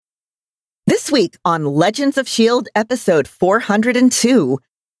This week on Legends of S.H.I.E.L.D. episode 402,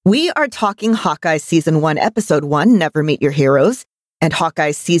 we are talking Hawkeye Season 1, Episode 1, Never Meet Your Heroes, and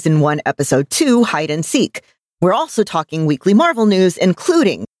Hawkeye Season 1, Episode 2, Hide and Seek. We're also talking weekly Marvel news,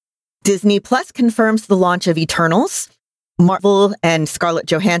 including Disney Plus confirms the launch of Eternals, Marvel and Scarlett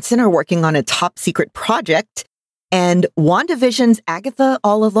Johansson are working on a top-secret project, and WandaVision's Agatha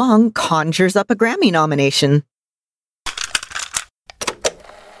All Along conjures up a Grammy nomination.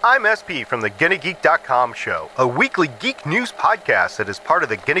 I'm SP from the GonnaGeek.com show, a weekly geek news podcast that is part of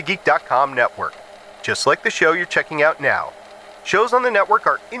the GonnaGeek.com network. Just like the show you're checking out now. Shows on the network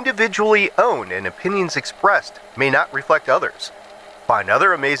are individually owned and opinions expressed may not reflect others. Find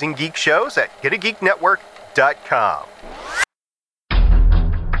other amazing geek shows at GonnaGeekNetwork.com.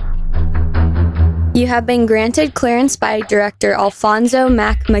 You have been granted clearance by Director Alfonso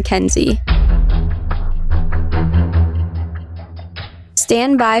Mack Mackenzie.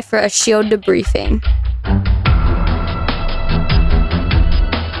 Stand by for a S.H.I.E.L.D. debriefing.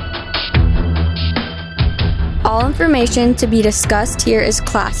 All information to be discussed here is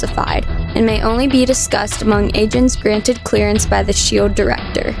classified and may only be discussed among agents granted clearance by the S.H.I.E.L.D.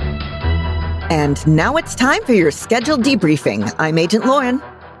 Director. And now it's time for your scheduled debriefing. I'm Agent Lauren.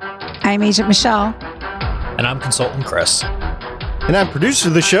 I'm Agent Michelle. And I'm Consultant Chris. And I'm producer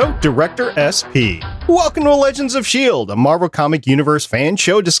of the show, Director SP. Welcome to Legends of S.H.I.E.L.D., a Marvel Comic Universe fan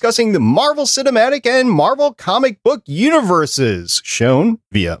show discussing the Marvel Cinematic and Marvel Comic Book universes, shown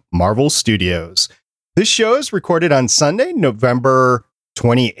via Marvel Studios. This show is recorded on Sunday, November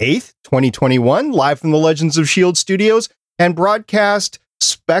 28th, 2021, live from the Legends of S.H.I.E.L.D. studios, and broadcast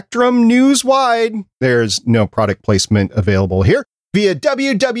Spectrum News-wide. There's no product placement available here. Via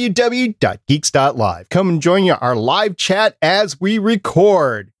www.geeks.live. Come and join our live chat as we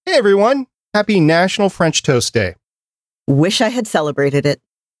record. Hey, everyone. Happy National French Toast Day. Wish I had celebrated it.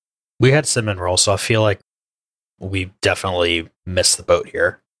 We had cinnamon roll, so I feel like we definitely missed the boat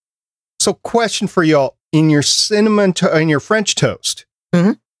here. So, question for y'all. In your in your French toast,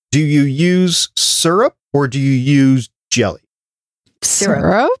 do you use syrup or do you use jelly?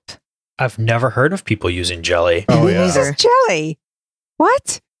 Syrup? I've never heard of people using jelly. Oh, Me yeah. neither. Jelly.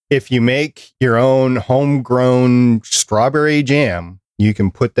 What? If you make your own homegrown strawberry jam, you can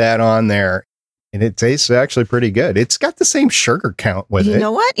put that on there, and it tastes actually pretty good. It's got the same sugar count with it. You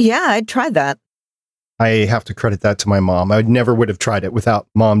know what? Yeah, I'd try that. I have to credit that to my mom. I never would have tried it without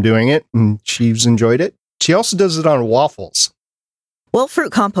mom doing it, and she's enjoyed it. She also does it on waffles. Well,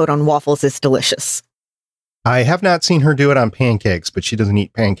 fruit compote on waffles is delicious. I have not seen her do it on pancakes, but she doesn't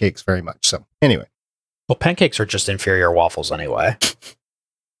eat pancakes very much. So anyway. Well, pancakes are just inferior waffles anyway.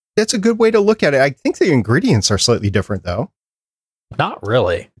 That's a good way to look at it. I think the ingredients are slightly different, though. Not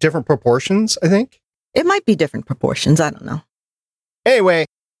really. Different proportions, I think. It might be different proportions. I don't know. Anyway,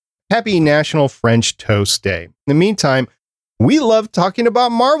 happy National French Toast Day. In the meantime, we love talking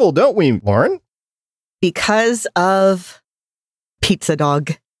about Marvel, don't we, Lauren? Because of Pizza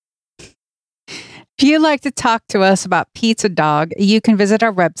Dog. If you'd like to talk to us about Pizza Dog, you can visit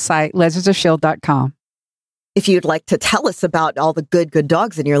our website, legendsofshield.com. If you'd like to tell us about all the good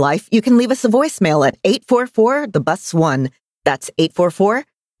dogs in your life, you can leave us a voicemail at 844-THE-BUS-1. That's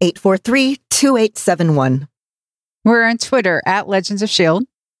 844-843-2871. We're on Twitter at Legends of S.H.I.E.L.D.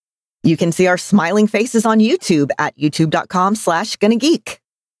 You can see our smiling faces on YouTube at youtube.com/GonnaGeek.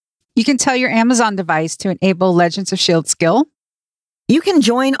 You can tell your Amazon device to enable Legends of S.H.I.E.L.D. skill. You can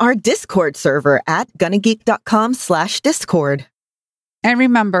join our Discord server at GonnaGeek.com/Discord. And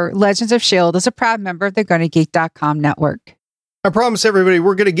remember, Legends of S.H.I.E.L.D. is a proud member of the GonnaGeek.com network. I promise everybody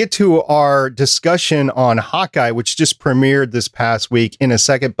we're going to get to our discussion on Hawkeye, which just premiered this past week, in a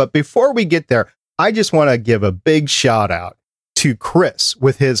second. But before we get there, I just want to give a big shout out to Chris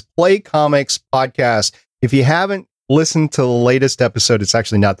with his Play Comics podcast. If you haven't listened to the latest episode, it's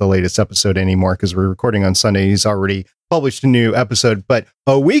actually not the latest episode anymore because we're recording on Sunday. He's already published a new episode. But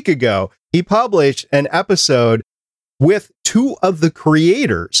a week ago, he published an episode with two of the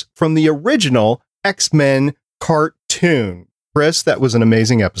creators from the original X-Men cartoon. Chris, that was an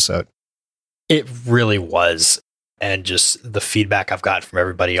amazing episode. It really was. And just the feedback I've got from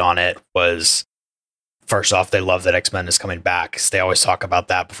everybody on it was, first off, they love that X-Men is coming back. They always talk about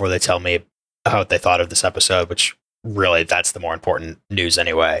that before they tell me how they thought of this episode, which really, that's the more important news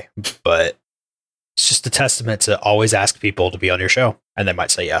anyway. But it's just a testament to always ask people to be on your show, and they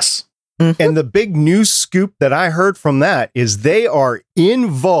might say yes. And the big news scoop that I heard from that is they are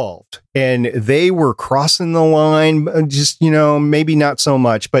involved, and they were crossing the line, just, maybe not so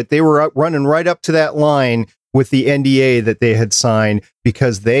much, but they were running right up to that line with the NDA that they had signed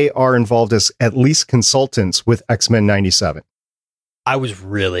because they are involved as at least consultants with X-Men 97. I was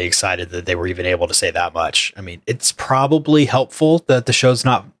really excited that they were even able to say that much. I mean, it's probably helpful that the show's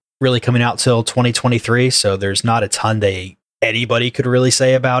not really coming out till 2023, so there's not a ton anybody could really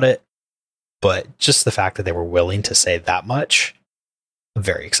say about it. But just the fact that they were willing to say that much, I'm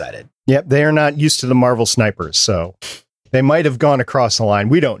very excited. Yep, they are not used to the Marvel snipers, so they might have gone across the line.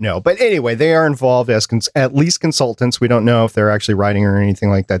 We don't know. But anyway, they are involved as at least consultants. We don't know if they're actually writing or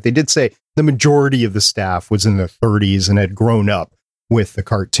anything like that. They did say the majority of the staff was in their 30s and had grown up with the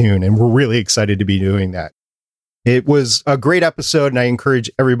cartoon, and we're really excited to be doing that. It was a great episode, and I encourage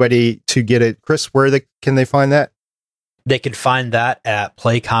everybody to get it. Chris, can they find that? They can find that at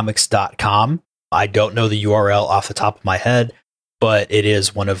playcomics.com. I don't know the URL off the top of my head, but it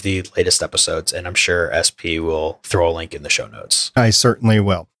is one of the latest episodes, and I'm sure SP will throw a link in the show notes. I certainly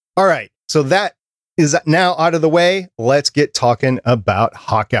will. All right, so that is now out of the way. Let's get talking about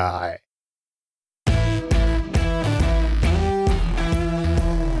Hawkeye.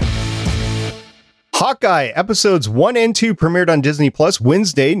 Hawkeye episodes 1 and 2 premiered on Disney Plus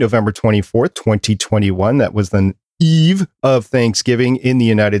Wednesday, November 24th, 2021. That was the eve of Thanksgiving in the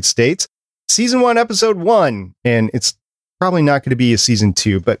United States. Season 1, episode 1, and it's probably not going to be a season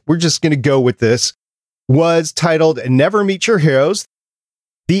 2, but we're just going to go with this, was titled Never Meet Your Heroes.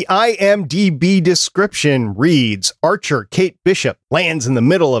 The IMDb description reads, Archer Kate Bishop lands in the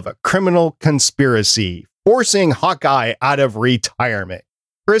middle of a criminal conspiracy, forcing Hawkeye out of retirement.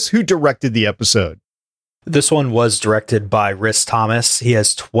 Chris, who directed the episode? This one was directed by Rhys Thomas. He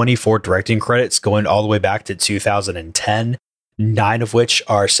has 24 directing credits going all the way back to 2010, 9 of which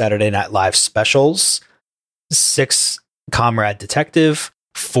are Saturday Night Live specials, 6 Comrade Detective,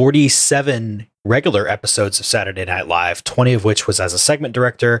 47 regular episodes of Saturday Night Live, 20 of which was as a segment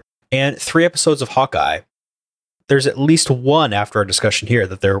director, and 3 episodes of Hawkeye. There's at least one after our discussion here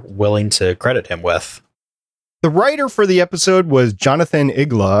that they're willing to credit him with. The writer for the episode was Jonathan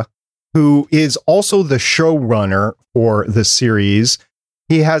Igla, who is also the showrunner for the series.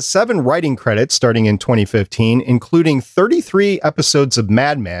 He has 7 writing credits starting in 2015, including 33 episodes of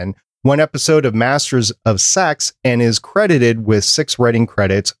Mad Men, 1 episode of Masters of Sex, and is credited with 6 writing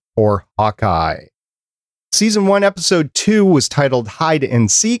credits for Hawkeye. Season 1, episode 2 was titled Hide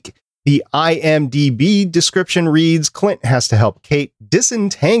and Seek. The IMDb description reads, Clint has to help Kate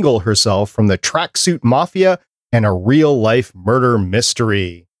disentangle herself from the tracksuit mafia and a real-life murder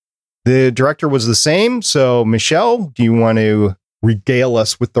mystery. The director was the same, so Michelle, do you want to regale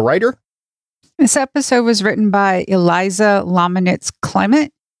us with the writer? This episode was written by Eliza Lominitz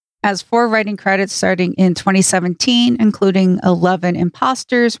Clement, has 4 writing credits starting in 2017, including 11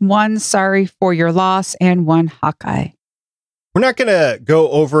 Imposters, 1 Sorry for Your Loss, and 1 Hawkeye. We're not going to go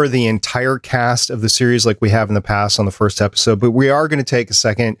over the entire cast of the series like we have in the past on the first episode, but we are going to take a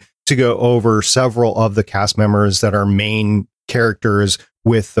second to go over several of the cast members that are main characters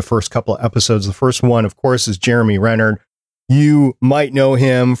with the first couple of episodes. The first one, of course, is Jeremy Renner. You might know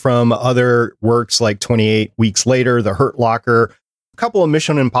him from other works like 28 Weeks Later, The Hurt Locker, a couple of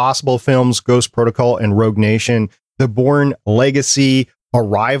Mission Impossible films, Ghost Protocol and Rogue Nation, The Bourne Legacy,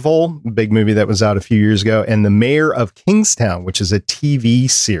 Arrival, big movie that was out a few years ago, and The Mayor of Kingstown, which is a TV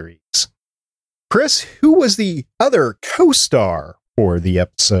series. Chris, who was the other co-star for the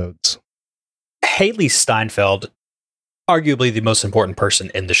episodes? Haley Steinfeld, arguably the most important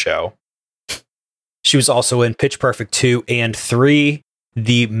person in the show. She was also in Pitch Perfect 2 and 3,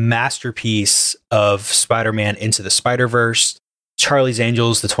 the masterpiece of Spider-Man Into the Spider-Verse, Charlie's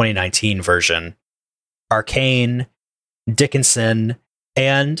Angels, the 2019 version, Arcane, Dickinson,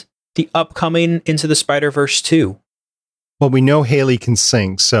 and the upcoming Into the Spider-Verse 2. Well, we know Haley can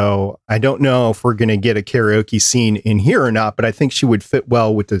sing, so I don't know if we're going to get a karaoke scene in here or not, but I think she would fit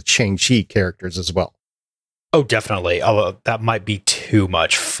well with the Shang-Chi characters as well. Oh, definitely. Although that might be too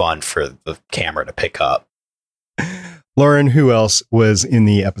much fun for the camera to pick up. Lauren, who else was in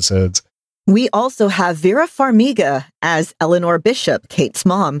the episodes? We also have Vera Farmiga as Eleanor Bishop, Kate's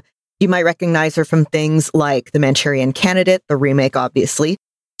mom. You might recognize her from things like The Manchurian Candidate, the remake, obviously,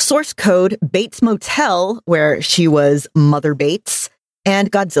 Source Code, Bates Motel, where she was Mother Bates,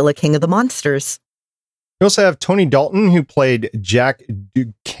 and Godzilla King of the Monsters. We also have Tony Dalton, who played Jack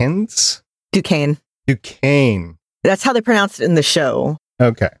Duquesne. That's how they pronounce it in the show.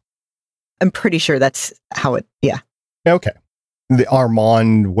 Okay. I'm pretty sure that's how it, yeah. Okay. The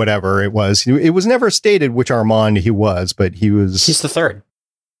Armand, whatever it was. It was never stated which Armand he was, but he's the third.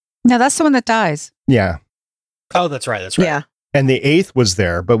 No, that's the one that dies. Yeah. Oh, that's right. That's right. Yeah. And the 8th was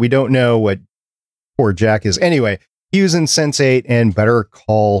there, but we don't know what poor Jack is. Anyway, he was in Sense8 and Better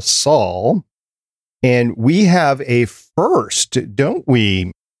Call Saul. And we have a first, don't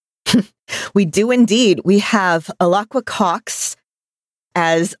we? We do indeed. We have Alaqua Cox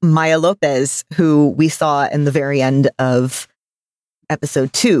as Maya Lopez, who we saw in the very end of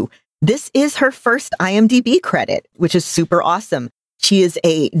episode 2. This is her first IMDb credit, which is super awesome. She is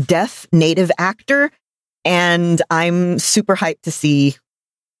a deaf native actor, and I'm super hyped to see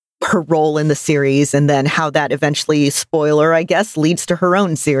her role in the series and then how that eventually, spoiler, I guess, leads to her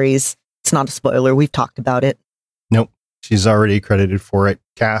own series. It's not a spoiler. We've talked about it. Nope. She's already credited for it,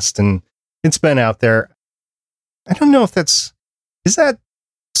 cast, and it's been out there. I don't know if is that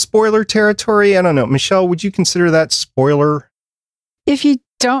spoiler territory? I don't know. Michelle, would you consider that spoiler? If you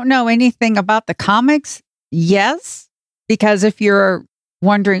don't know anything about the comics, yes. Because if you're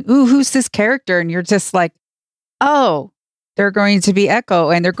wondering, ooh, who's this character? And you're just like, oh, they're going to be Echo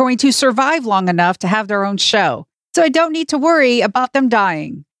and they're going to survive long enough to have their own show. So I don't need to worry about them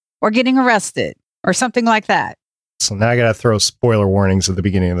dying or getting arrested or something like that. So now I got to throw spoiler warnings at the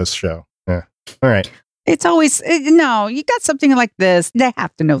beginning of this show. Yeah. All right. It's always, no, you got something like this. They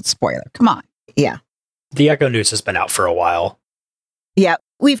have to know the spoiler. Come on. Yeah. The Echo news has been out for a while. Yeah,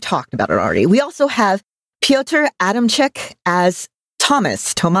 we've talked about it already. We also have Piotr Adamczyk as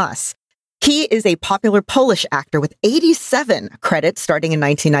Tomas. He is a popular Polish actor with 87 credits starting in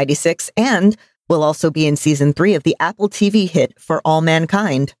 1996 and will also be in season 3 of the Apple TV hit For All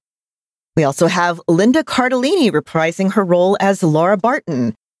Mankind. We also have Linda Cardellini reprising her role as Laura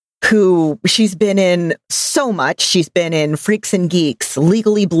Barton, who she's been in so much. She's been in Freaks and Geeks,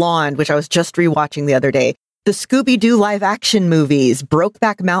 Legally Blonde, which I was just rewatching the other day, the Scooby-Doo live action movies,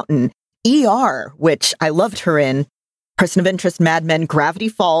 Brokeback Mountain, ER, which I loved her in, Person of Interest, Mad Men, Gravity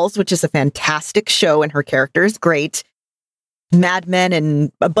Falls, which is a fantastic show and her character is great, Mad Men,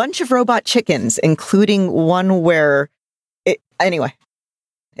 and a bunch of Robot Chickens, including one where, anyway,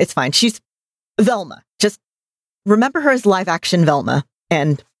 it's fine. She's Velma. Just remember her as live action Velma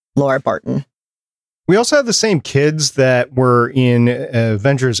and Laura Barton. We also have the same kids that were in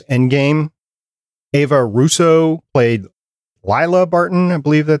Avengers Endgame. Ava Russo played Lila Barton. I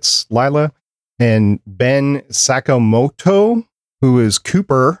believe that's Lila. And Ben Sakamoto, who is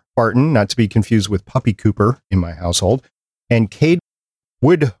Cooper Barton, not to be confused with Puppy Cooper in my household. And Cade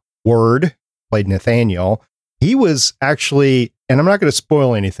Woodward played Nathaniel. He was actually, and I'm not going to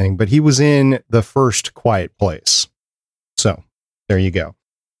spoil anything, but he was in the first Quiet Place. So there you go.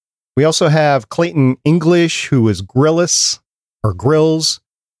 We also have Clayton English, who is Grills.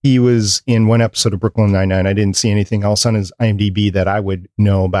 He was in one episode of Brooklyn Nine-Nine. I didn't see anything else on his IMDb that I would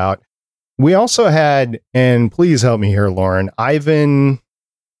know about. We also had, and please help me here, Lauren, Ivan.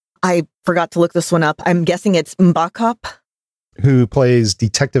 I forgot to look this one up. I'm guessing it's Mbakop, who plays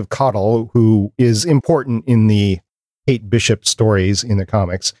Detective Cottle, who is important in the Kate Bishop stories in the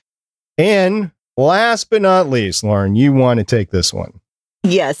comics. And last but not least, Lauren, you want to take this one.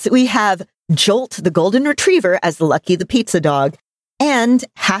 Yes, we have Jolt the Golden Retriever as Lucky the Pizza Dog. And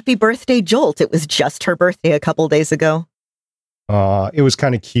happy birthday, Jolt. It was just her birthday a couple days ago. It was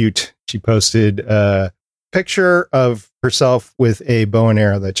kind of cute. She posted a picture of herself with a bow and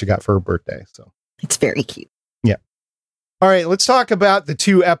arrow that she got for her birthday. So it's very cute. Yeah. All right, let's talk about the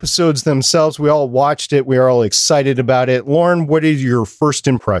 2 episodes themselves. We all watched it. We are all excited about it. Lauren, what are your first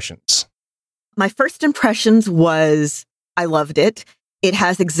impressions? My first impressions was I loved it. It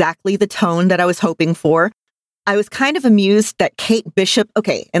has exactly the tone that I was hoping for. I was kind of amused that Kate Bishop,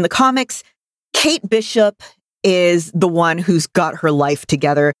 in the comics, Kate Bishop is the one who's got her life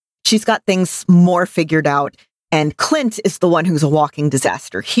together. She's got things more figured out. And Clint is the one who's a walking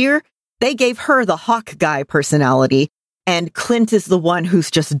disaster. Here, they gave her the Hawk guy personality, and Clint is the one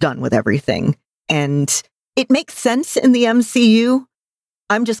who's just done with everything. And it makes sense in the MCU.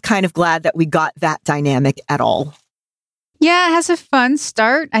 I'm just kind of glad that we got that dynamic at all. Yeah, it has a fun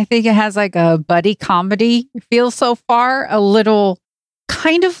start. I think it has like a buddy comedy feel so far, a little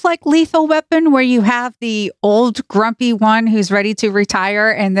kind of like Lethal Weapon, where you have the old grumpy one who's ready to retire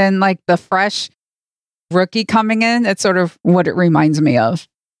and then like the fresh rookie coming in. That's sort of what it reminds me of.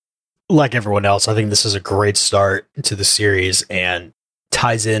 Like everyone else, I think this is a great start to the series and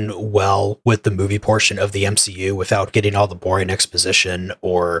ties in well with the movie portion of the MCU without getting all the boring exposition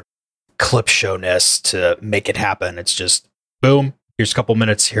or clip showness to make it happen. It's just boom, here's a couple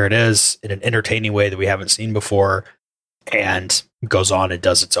minutes, here it is, in an entertaining way that we haven't seen before, and goes on and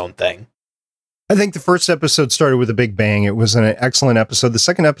does its own thing. I think the first episode started with a big bang. It was an excellent episode. The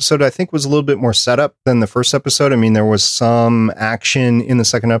second episode, I think, was a little bit more setup than the first episode. I mean, there was some action in the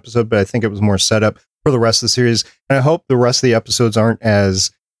second episode, but I think it was more setup for the rest of the series. And I hope the rest of the episodes aren't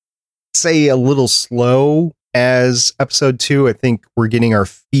as, say, a little slow as episode 2. I think we're getting our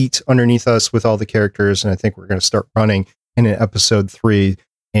feet underneath us with all the characters, and I think we're going to start running in episode 3.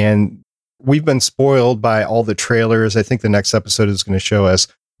 And we've been spoiled by all the trailers. I think the next episode is going to show us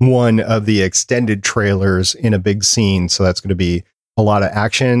one of the extended trailers in a big scene. So that's going to be a lot of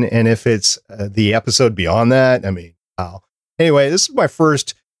action. And if it's the episode beyond that, I mean, wow. Anyway, this is my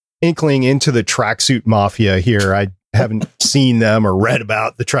first inkling into the Tracksuit Mafia here. I haven't seen them or read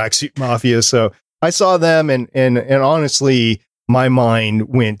about the Tracksuit Mafia. So I saw them and honestly, my mind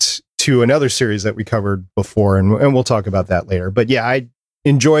went to another series that we covered before, and we'll talk about that later. But yeah, I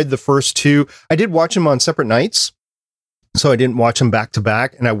enjoyed the first two. I did watch them on separate nights, so I didn't watch them back to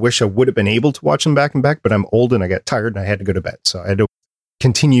back, and I wish I would have been able to watch them back and back, but I'm old and I got tired and I had to go to bed. So I had to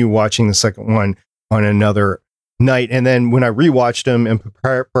continue watching the second one on another night. And then when I rewatched them in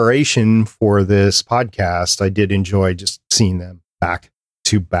preparation for this podcast, I did enjoy just seeing them back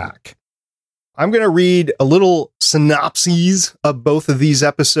to back. I'm going to read a little synopses of both of these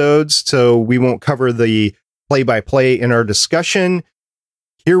episodes, so we won't cover the play-by-play in our discussion.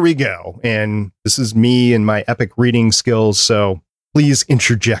 Here we go. And this is me and my epic reading skills, so please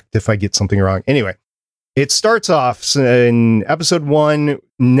interject if I get something wrong. Anyway, it starts off in episode 1,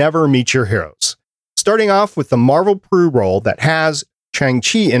 Never Meet Your Heroes. Starting off with the Marvel pre-roll that has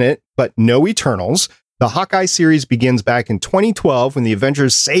Shang-Chi in it, but no Eternals. The Hawkeye series begins back in 2012 when the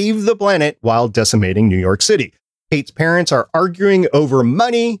Avengers save the planet while decimating New York City. Kate's parents are arguing over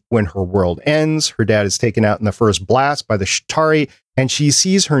money when her world ends. Her dad is taken out in the first blast by the Chitauri, and she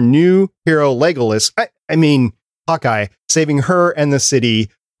sees her new hero Legolas, Hawkeye, saving her and the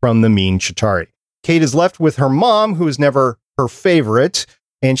city from the mean Chitauri. Kate is left with her mom, who is never her favorite,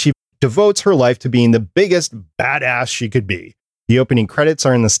 and she devotes her life to being the biggest badass she could be. The opening credits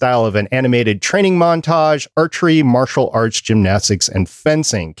are in the style of an animated training montage, archery, martial arts, gymnastics, and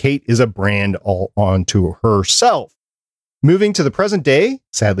fencing. Kate is a brand all onto herself. Moving to the present day,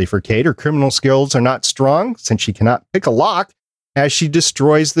 sadly for Kate, her criminal skills are not strong since she cannot pick a lock as she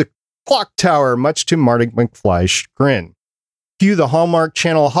destroys the clock tower, much to Marty McFly's chagrin. Cue the Hallmark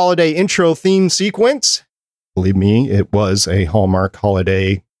Channel holiday intro theme sequence. Believe me, it was a Hallmark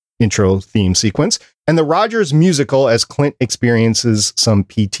holiday intro theme sequence, and the Rogers musical as Clint experiences some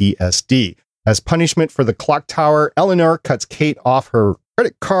PTSD. As punishment for the clock tower, Eleanor cuts Kate off her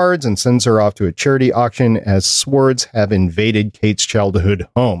credit cards and sends her off to a charity auction as swords have invaded Kate's childhood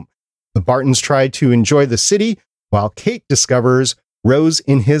home. The Bartons try to enjoy the city, while Kate discovers Rose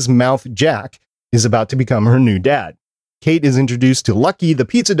in his mouth Jack is about to become her new dad. Kate is introduced to Lucky the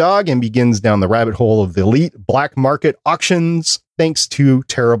pizza dog and begins down the rabbit hole of the elite black market auctions thanks to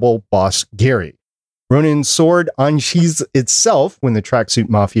terrible boss Gary. Ronin's sword unsheathes itself when the Tracksuit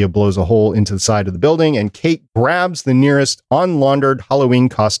Mafia blows a hole into the side of the building, and Kate grabs the nearest unlaundered Halloween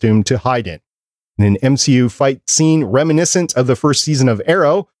costume to hide in. In an MCU fight scene reminiscent of the first season of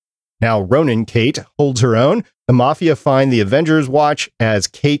Arrow, now Ronin Kate holds her own. The Mafia find the Avengers watch as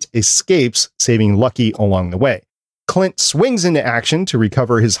Kate escapes, saving Lucky along the way. Clint swings into action to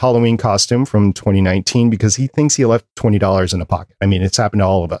recover his Halloween costume from 2019 because he thinks he left $20 in a pocket. I mean, it's happened to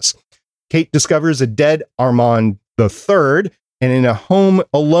all of us. Kate discovers a dead Armand III, and in a Home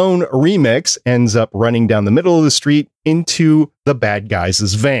Alone remix, ends up running down the middle of the street into the bad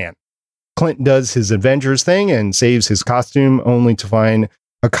guys' van. Clint does his Avengers thing and saves his costume, only to find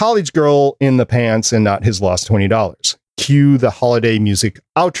a college girl in the pants and not his lost $20. Cue the holiday music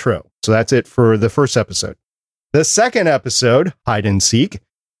outro. So that's it for the first episode. The second episode, Hide and Seek,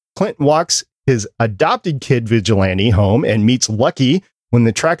 Clint walks his adopted kid vigilante home and meets Lucky when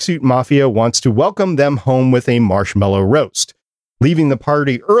the Tracksuit Mafia wants to welcome them home with a marshmallow roast. Leaving the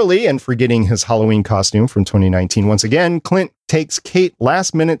party early and forgetting his Halloween costume from 2019 once again, Clint takes Kate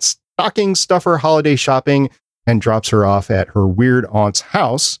last-minute stocking stuffer holiday shopping and drops her off at her weird aunt's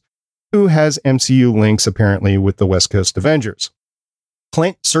house, who has MCU links apparently with the West Coast Avengers.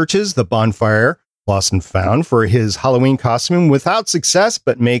 Clint searches the bonfire Lost and Found for his Halloween costume without success,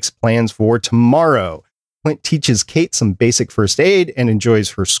 but makes plans for tomorrow. Clint teaches Kate some basic first aid and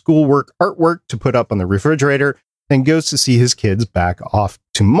enjoys her schoolwork artwork to put up on the refrigerator, then goes to see his kids back off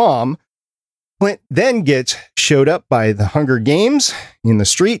to mom. Clint then gets showed up by the Hunger Games in the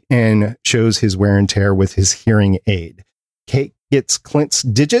street and shows his wear and tear with his hearing aid. Kate gets Clint's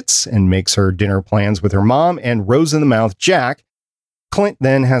digits and makes her dinner plans with her mom and Rose in the Mouth Jack. Clint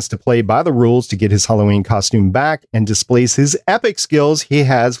then has to play by the rules to get his Halloween costume back and displays his epic skills he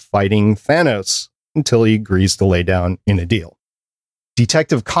has fighting Thanos until he agrees to lay down in a deal.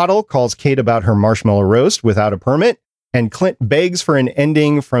 Detective Cottle calls Kate about her marshmallow roast without a permit, and Clint begs for an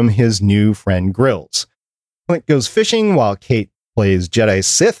ending from his new friend Grills. Clint goes fishing while Kate plays Jedi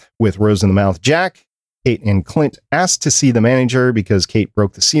Sith with Rose in the Mouth Jack. Kate and Clint ask to see the manager because Kate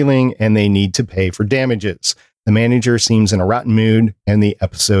broke the ceiling and they need to pay for damages. The The manager seems in a rotten mood, and the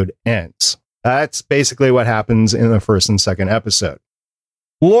episode ends. That's basically what happens in the first and second episode.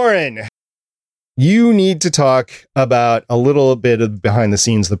 Lauren, you need to talk about a little bit of behind the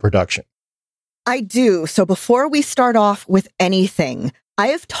scenes of the production. I do. So before we start off with anything, I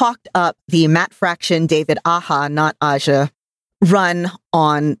have talked up the Matt Fraction, David Aja, not Aja, run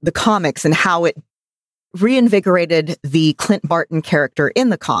on the comics and how it reinvigorated the Clint Barton character in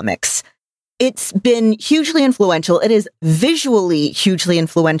the comics. It's been hugely influential. It is visually hugely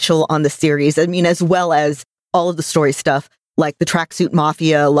influential on the series. I mean, as well as all of the story stuff, like the Tracksuit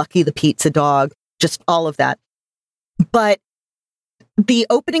Mafia, Lucky the Pizza Dog, just all of that. But the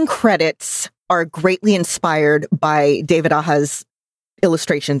opening credits are greatly inspired by David Aja's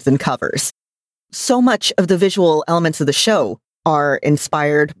illustrations and covers. So much of the visual elements of the show are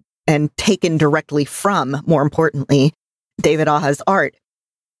inspired and taken directly from, more importantly, David Aja's art.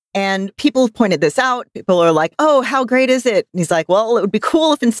 And people have pointed this out. People are like, oh, how great is it? And he's like, well, it would be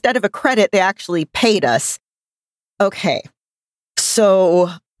cool if instead of a credit, they actually paid us. Okay. So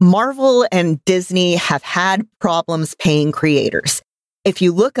Marvel and Disney have had problems paying creators. If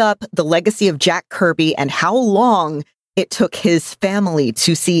you look up the legacy of Jack Kirby and how long it took his family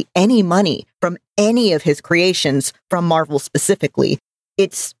to see any money from any of his creations from Marvel specifically,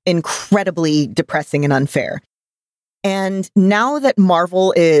 it's incredibly depressing and unfair. And now that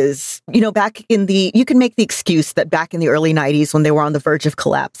Marvel is, back in you can make the excuse that back in the early 90s when they were on the verge of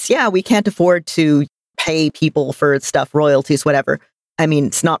collapse, yeah, we can't afford to pay people for stuff, royalties, whatever. I mean,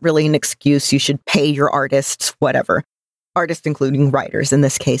 it's not really an excuse. You should pay your artists, whatever. Artists, including writers in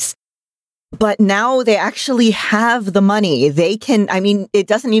this case. But now they actually have the money. They can, it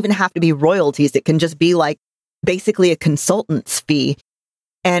doesn't even have to be royalties. It can just be like basically a consultant's fee.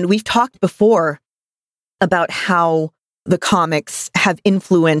 And we've talked before about how the comics have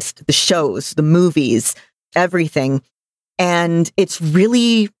influenced the shows, the movies, everything. And it's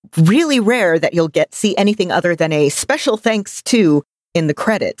really, really rare that you'll see anything other than a special thanks to in the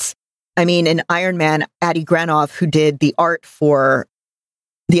credits. I mean, in Iron Man, Adi Granov, who did the art for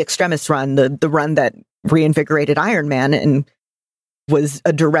the Extremis run, the run that reinvigorated Iron Man and was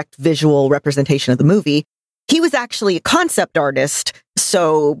a direct visual representation of the movie, he was actually a concept artist.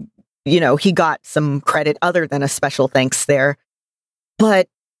 So, he got some credit other than a special thanks there. But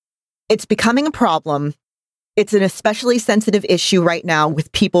it's becoming a problem. It's an especially sensitive issue right now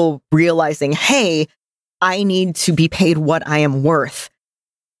with people realizing, hey, I need to be paid what I am worth.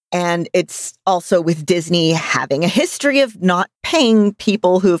 And it's also with Disney having a history of not paying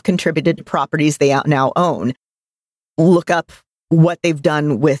people who have contributed to properties they now own. Look up what they've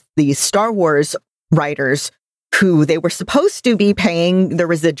done with the Star Wars writers who they were supposed to be paying the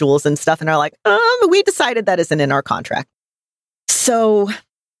residuals and stuff and are like, we decided that isn't in our contract. So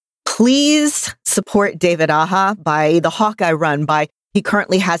please support David Aja by the Hawkeye run. He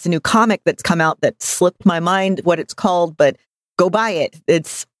currently has a new comic that's come out that slipped my mind what it's called, but go buy it.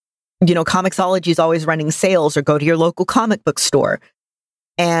 It's, Comixology is always running sales, or go to your local comic book store.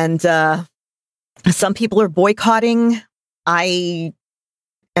 And some people are boycotting. I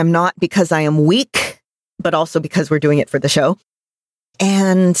am not, because I am weak, but also because we're doing it for the show.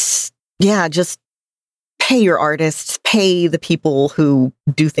 And yeah, just pay your artists, pay the people who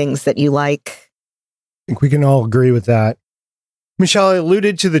do things that you like. I think we can all agree with that. Michelle, I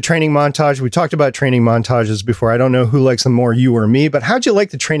alluded to the training montage. We talked about training montages before. I don't know who likes them more, you or me, but how'd you like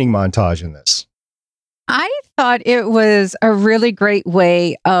the training montage in this? I thought it was a really great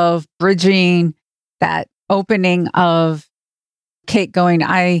way of bridging that opening of Kate going,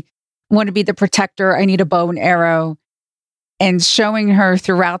 I want to be the protector. I need a bow and arrow. And showing her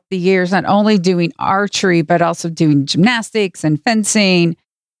throughout the years, not only doing archery, but also doing gymnastics and fencing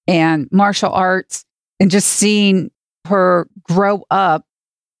and martial arts, and just seeing her grow up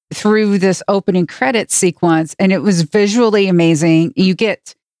through this opening credits sequence. And it was visually amazing.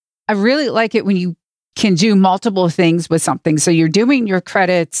 I really like it when you can do multiple things with something. So you're doing your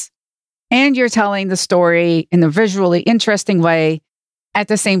credits and you're telling the story in a visually interesting way at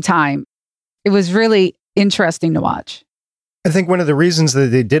the same time. It was really interesting to watch. I think one of the reasons that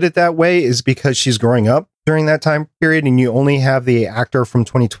they did it that way is because she's growing up during that time period, and you only have the actor from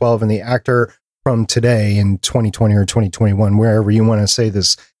 2012 and the actor from today in 2020 or 2021, wherever you want to say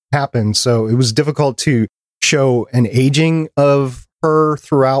this happened. So it was difficult to show an aging of her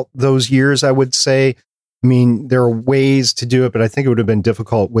throughout those years, I would say. I mean, there are ways to do it, but I think it would have been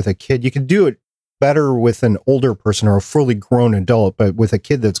difficult with a kid. You could do it better with an older person or a fully grown adult, but with a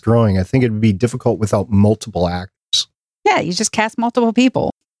kid that's growing, I think it would be difficult without multiple actors. Yeah, you just cast multiple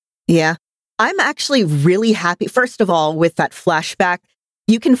people. Yeah. I'm actually really happy, first of all, with that flashback.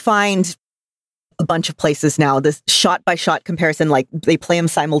 You can find a bunch of places now. This shot by shot comparison, like they play them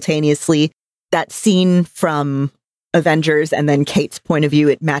simultaneously. That scene from Avengers and then Kate's point of view,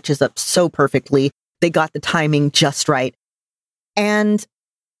 it matches up so perfectly. They got the timing just right. And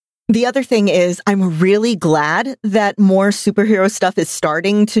the other thing is, I'm really glad that more superhero stuff is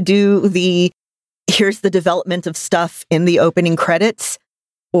starting to do here's the development of stuff in the opening credits,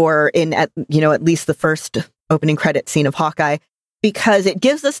 or in at least the first opening credit scene of Hawkeye, because it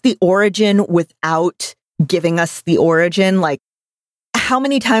gives us the origin without giving us the origin. Like, how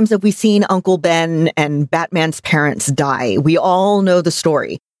many times have we seen Uncle Ben and Batman's parents die? We all know the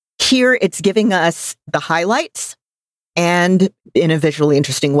story. Here, it's giving us the highlights and in a visually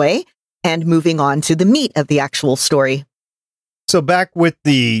interesting way, and moving on to the meat of the actual story. So back with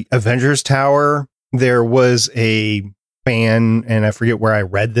the Avengers Tower, there was a fan, and I forget where I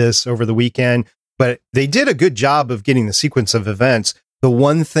read this over the weekend, but they did a good job of getting the sequence of events. The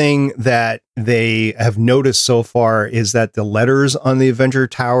one thing that they have noticed so far is that the letters on the Avenger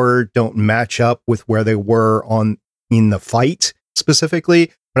Tower don't match up with where they were in the fight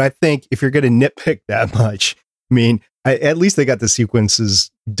specifically. But I think if you're going to nitpick that much, I mean, at least they got the sequences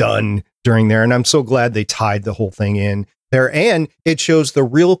done during there. And I'm so glad they tied the whole thing in there. And it shows the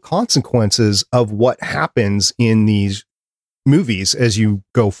real consequences of what happens in these movies as you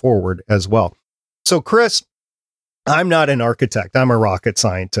go forward as well. So, Chris, I'm not an architect. I'm a rocket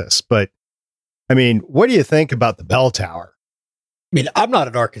scientist. But, I mean, what do you think about the bell tower? I mean, I'm not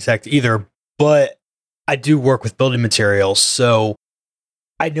an architect either, but I do work with building materials. So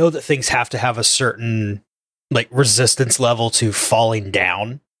I know that things have to have a certain resistance level to falling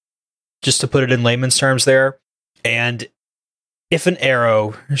down, just to put it in layman's terms there. And if an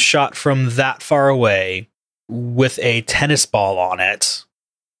arrow shot from that far away with a tennis ball on it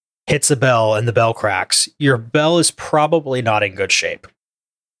hits a bell and the bell cracks, your bell is probably not in good shape.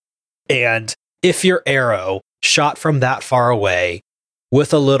 And if your arrow shot from that far away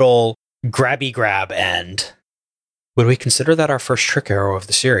with a little grabby grab end, would we consider that our first trick arrow of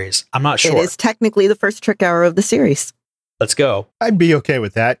the series? I'm not sure. It is technically the first trick arrow of the series. Let's go. I'd be okay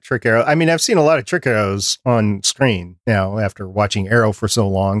with that trick arrow. I mean, I've seen a lot of trick arrows on screen now after watching Arrow for so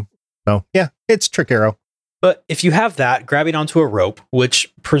long. So yeah, it's trick arrow. But if you have that grabbing onto a rope,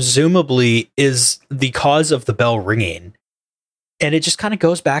 which presumably is the cause of the bell ringing, and it just kind of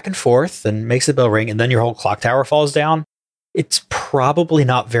goes back and forth and makes the bell ring, and then your whole clock tower falls down, it's probably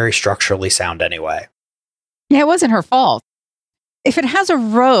not very structurally sound anyway. Yeah, it wasn't her fault. If it has a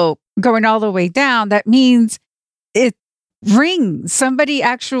rope going all the way down, that means it rings. Somebody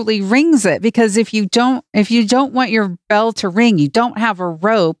actually rings it, because if you don't want your bell to ring, you don't have a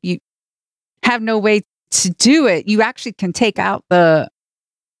rope, you have no way to do it. You actually can take out the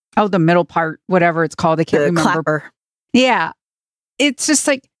middle part, whatever it's called. I can't remember. Clapper. Yeah. It's just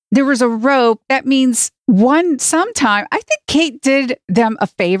like there was a rope. That means sometime, I think Kate did them a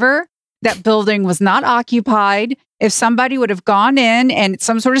favor. That building was not occupied. If somebody would have gone in and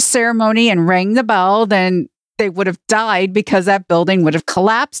some sort of ceremony and rang the bell, then they would have died, because that building would have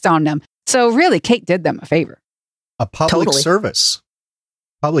collapsed on them. So really, Kate did them a favor. A public service.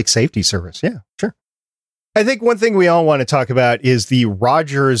 Public safety service. Yeah, sure. I think one thing we all want to talk about is the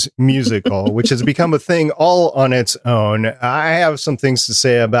Rogers musical, which has become a thing all on its own. I have some things to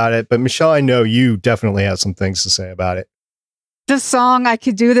say about it, but Michelle, I know you definitely have some things to say about it. The song, I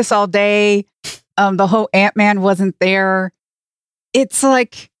could do this all day. The whole Ant-Man wasn't there. It's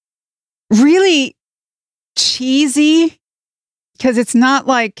like really cheesy, because it's not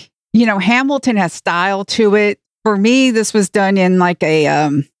like, Hamilton has style to it. For me, this was done in like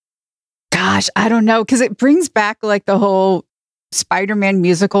a, I don't know, because it brings back like the whole Spider-Man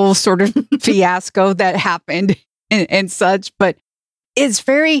musical sort of fiasco that happened and such. But it's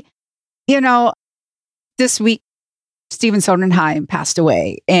very, this week, Stephen Sondheim passed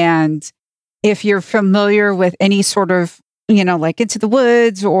away. And if you're familiar with any sort of, like Into the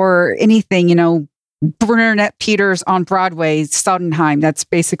Woods or anything, Bernadette Peters on Broadway, Sondheim, that's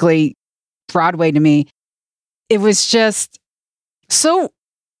basically Broadway to me. It was just so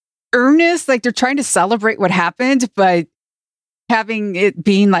earnest, like they're trying to celebrate what happened, but having it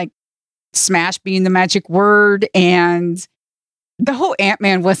being like smash being the magic word, and the whole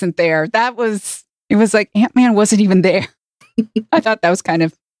Ant-Man wasn't there. It was like Ant-Man wasn't even there. I thought that was kind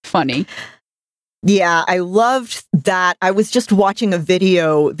of funny. Yeah, I loved that. I was just watching a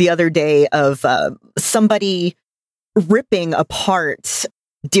video the other day of somebody ripping apart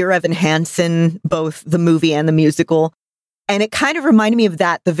Dear Evan Hansen, both the movie and the musical. And it kind of reminded me of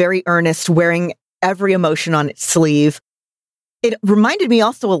that, the very earnest, wearing every emotion on its sleeve. It reminded me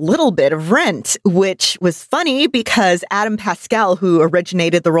also a little bit of Rent, which was funny because Adam Pascal, who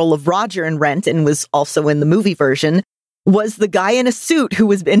originated the role of Roger in Rent and was also in the movie version, was the guy in a suit who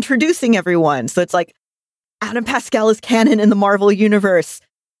was introducing everyone. So it's like Adam Pascal is canon in the Marvel universe.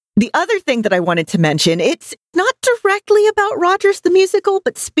 The other thing that I wanted to mention, it's not directly about Rogers the musical,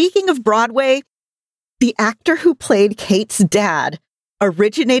 but speaking of Broadway, the actor who played Kate's dad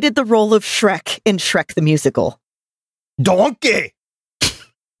originated the role of Shrek in Shrek the musical. Donkey!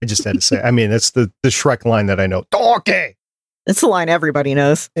 I just had to say, I mean, that's the Shrek line that I know. Donkey! It's a line everybody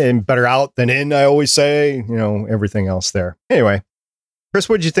knows. And better out than in, I always say, you know, everything else there. Anyway, Chris,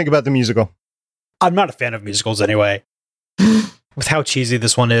 what did you think about the musical? I'm not a fan of musicals anyway. With how cheesy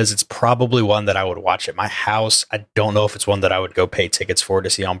this one is, it's probably one that I would watch at my house. I don't know if it's one that I would go pay tickets for to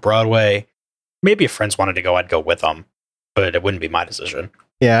see on Broadway. Maybe if friends wanted to go, I'd go with them, but it wouldn't be my decision.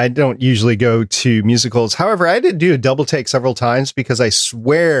 Yeah, I don't usually go to musicals. However, I did do a double take several times because I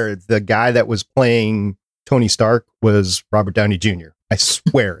swear the guy that was playing Tony Stark was Robert Downey Jr. I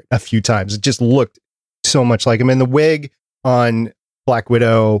swear it a few times. It just looked so much like him. And the wig on Black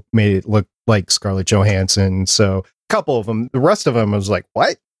Widow made it look like Scarlett Johansson. So a couple of them, the rest of them, I was like,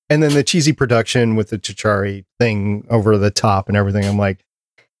 what? And then the cheesy production with the T'Chari thing over the top and everything. I'm like,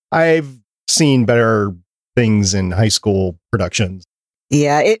 I've seen better things in high school productions.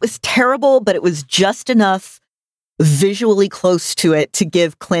 Yeah, it was terrible, but it was just enough visually close to it to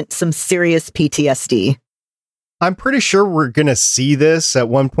give Clint some serious PTSD. I'm pretty sure we're going to see this at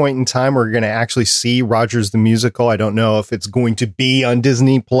one point in time. We're going to actually see Rogers the musical. I don't know if it's going to be on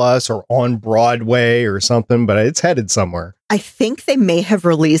Disney Plus or on Broadway or something, but it's headed somewhere. I think they may have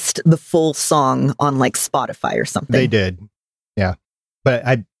released the full song on like Spotify or something. They did. Yeah. But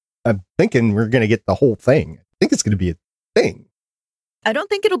I'm thinking we're going to get the whole thing. I think it's going to be a thing. I don't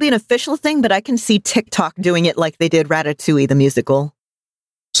think it'll be an official thing, but I can see TikTok doing it like they did Ratatouille, the musical.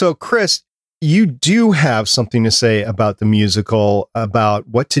 So, Chris, you do have something to say about the musical, about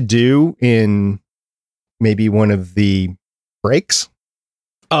what to do in maybe one of the breaks?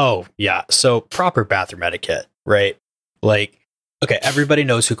 Oh, yeah. So proper bathroom etiquette, right? Like, okay, everybody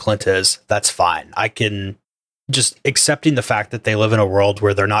knows who Clint is. That's fine. I can just accepting the fact that they live in a world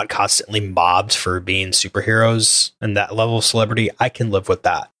where they're not constantly mobbed for being superheroes and that level of celebrity. I can live with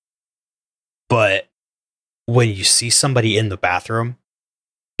that. But when you see somebody in the bathroom,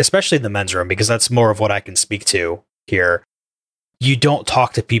 especially in the men's room, because that's more of what I can speak to here, you don't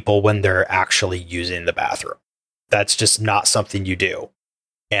talk to people when they're actually using the bathroom. That's just not something you do.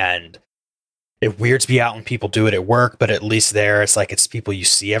 And it weirds me out when people do it at work, but at least there, it's like it's people you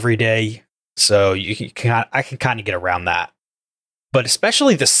see every day. So I can kind of get around that. But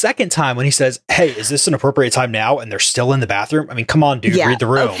especially the second time when he says, hey, is this an appropriate time now? And they're still in the bathroom. I mean, come on, dude, read the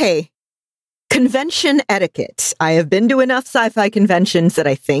room. Okay. Convention etiquette. I have been to enough sci-fi conventions that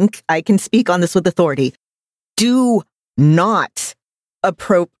I think I can speak on this with authority. Do not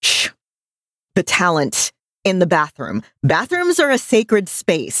approach the talent in the bathroom. Bathrooms are a sacred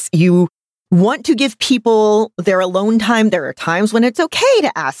space. You want to give people their alone time. There are times when it's okay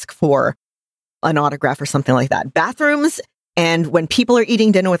to ask for an autograph or something like that. Bathrooms and when people are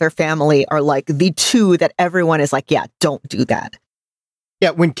eating dinner with their family are like the two that everyone is like, yeah, don't do that. Yeah,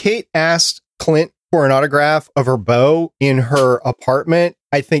 when Kate asked Clint for an autograph of her beau in her apartment,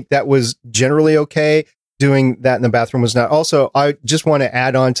 I think that was generally okay. Doing that in the bathroom was not. Also, I just want to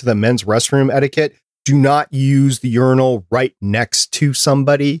add on to the men's restroom etiquette. Do not use the urinal right next to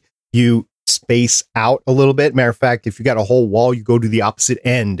somebody. You space out a little bit. Matter of fact, if you got a whole wall, you go to the opposite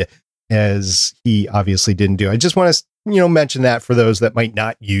end, as he obviously didn't do. I just want to, mention that for those that might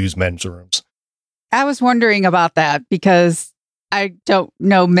not use men's rooms. I was wondering about that because I don't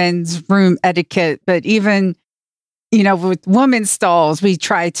know men's room etiquette, but even, with women's stalls, we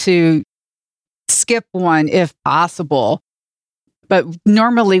try to skip one if possible. But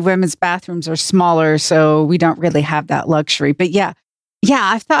normally women's bathrooms are smaller, so we don't really have that luxury. But yeah,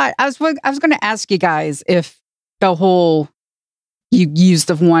 I thought I was going to ask you guys if the whole you used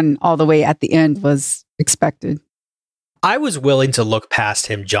the one all the way at the end was expected. I was willing to look past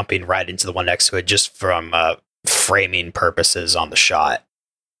him jumping right into the one next to it just from framing purposes on the shot.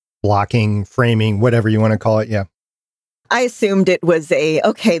 Blocking, framing, whatever you want to call it. Yeah. I assumed it was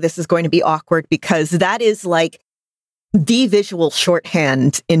okay, this is going to be awkward because that is like the visual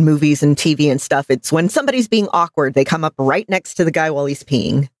shorthand in movies and TV and stuff. It's when somebody's being awkward, they come up right next to the guy while he's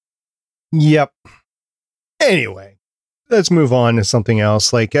peeing. Yep. Anyway, let's move on to something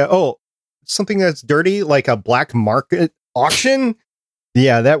else. Like, something that's dirty, like a black market auction.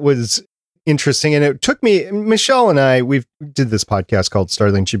 Yeah, that was interesting. And it took me, Michelle and I, we did this podcast called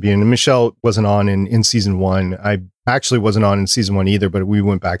Starling Tribune, and Michelle wasn't on in season one. I actually wasn't on in season 1 either, but we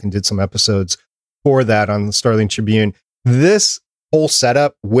went back and did some episodes for that on the Starling Tribune. This whole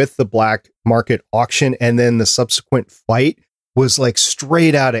setup with the black market auction and then the subsequent fight was like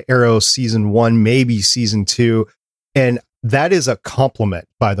straight out of Arrow season 1, maybe season 2. And that is a compliment,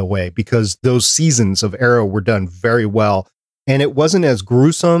 by the way, because those seasons of Arrow were done very well. And it wasn't as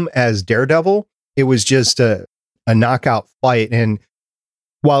gruesome as Daredevil. It was just a knockout fight. And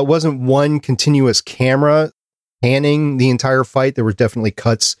while it wasn't one continuous camera panning the entire fight, there were definitely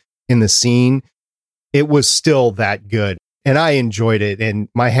cuts in the scene. It was still that good. And I enjoyed it. And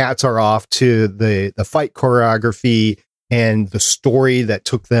my hats are off to the fight choreography and the story that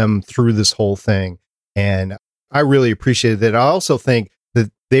took them through this whole thing. And I really appreciated it. I also think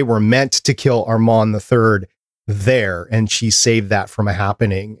that they were meant to kill Armand III there, and she saved that from a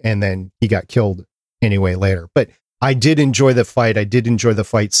happening. And then he got killed anyway later. But I did enjoy the fight. I did enjoy the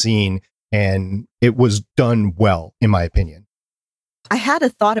fight scene, and it was done well, in my opinion. I had a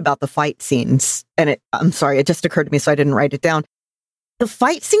thought about the fight scenes, and I'm sorry, it just occurred to me, so I didn't write it down. The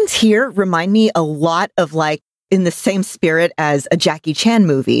fight scenes here remind me a lot of like in the same spirit as a Jackie Chan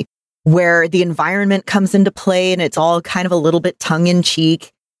movie, where the environment comes into play and it's all kind of a little bit tongue in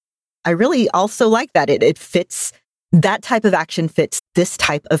cheek. I really also like that. It fits, that type of action fits this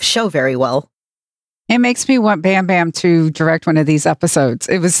type of show very well. It makes me want Bam Bam to direct one of these episodes.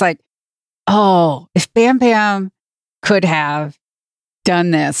 It was like, oh, if Bam Bam could have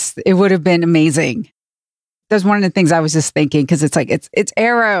done this, it would have been amazing. That's one of the things I was just thinking, because it's like it's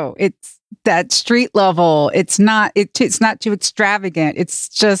Arrow, it's that street level. It's not too extravagant. It's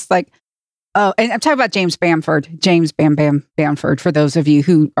just like, oh, and I'm talking about James Bamford, James Bam Bam Bamford. For those of you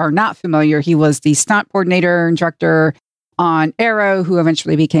who are not familiar, he was the stunt coordinator and director on Arrow, who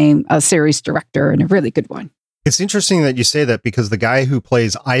eventually became a series director, and a really good one. It's interesting that you say that, because the guy who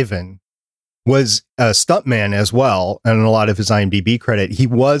plays Ivan was a stuntman as well, and a lot of his IMDb credit. He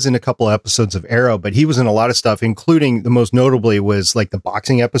was in a couple of episodes of Arrow, but he was in a lot of stuff, including the most notably was like the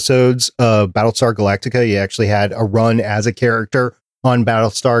boxing episodes of Battlestar Galactica. He actually had a run as a character on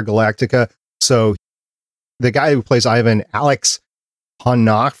Battlestar Galactica. So the guy who plays Ivan, Alex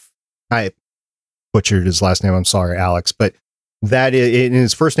Hanoff, I butchered his last name. I'm sorry, Alex, but that is, and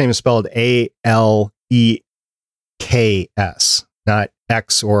his first name is spelled Aleks, not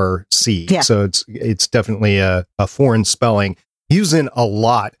X or C. Yeah. So it's definitely a foreign spelling. He was in a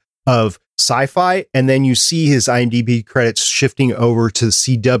lot of sci-fi, and then you see his IMDb credits shifting over to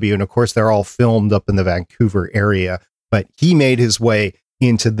CW, and of course they're all filmed up in the Vancouver area, but he made his way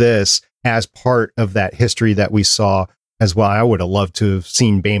into this as part of that history that we saw as well. I would have loved to have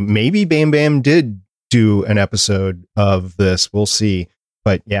seen Bam. Maybe Bam Bam did do an episode of this. We'll see.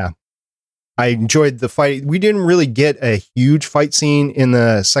 But yeah, I enjoyed the fight. We didn't really get a huge fight scene in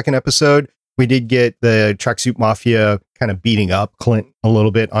the second episode. We did get the Tracksuit Mafia kind of beating up Clint a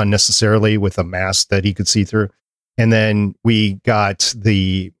little bit unnecessarily with a mask that he could see through. And then we got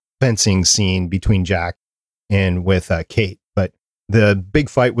the fencing scene between Jack and with Kate. But the big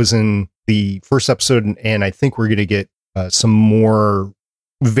fight was in the first episode, and I think we're going to get some more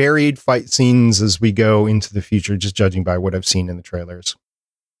varied fight scenes as we go into the future, just judging by what I've seen in the trailers.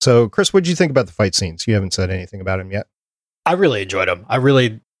 So, Chris, what did you think about the fight scenes? You haven't said anything about them yet. I really enjoyed them. I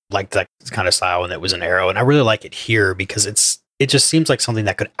really liked that kind of style when it was an Arrow, and I really like it here because it just seems like something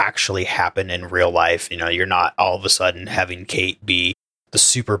that could actually happen in real life. You know, you're not all of a sudden having Kate be the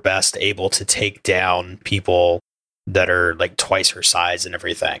super best, able to take down people that are like twice her size and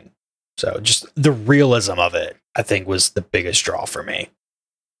everything. So just the realism of it, I think, was the biggest draw for me.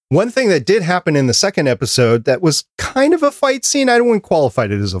 One thing that did happen in the second episode that was kind of a fight scene, I wouldn't qualify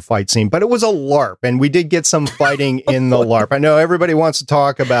it as a fight scene, but it was a LARP, and we did get some fighting in the LARP. I know everybody wants to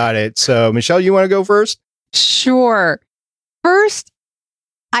talk about it. So, Michelle, you want to go first? Sure. First,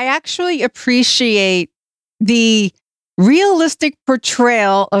 I actually appreciate the realistic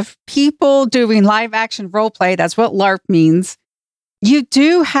portrayal of people doing live action role play. That's what LARP means. You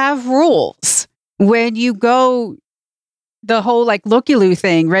do have rules when you go the whole like looky-loo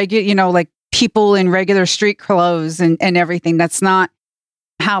thing, like people in regular street clothes and everything. That's not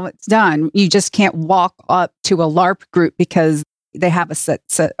how it's done. You just can't walk up to a LARP group because they have a set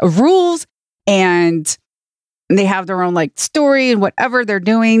of rules and they have their own like story and whatever they're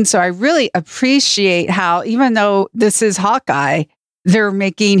doing. So I really appreciate how, even though this is Hawkeye, they're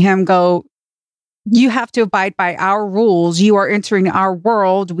making him go, you have to abide by our rules. You are entering our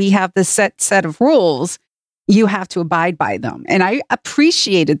world. We have this set of rules. You have to abide by them. And I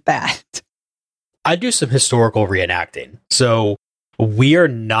appreciated that. I do some historical reenacting. So we are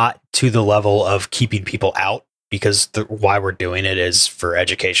not to the level of keeping people out because why we're doing it is for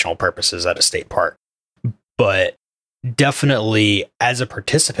educational purposes at a state park. But definitely, as a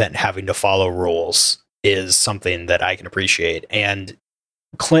participant, having to follow rules is something that I can appreciate. And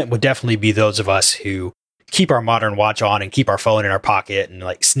Clint would definitely be those of us who keep our modern watch on and keep our phone in our pocket and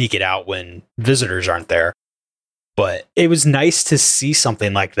like sneak it out when visitors aren't there. But it was nice to see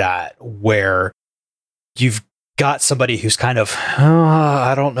something like that where you've got somebody who's kind of,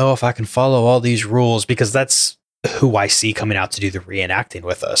 I don't know if I can follow all these rules, because that's who I see coming out to do the reenacting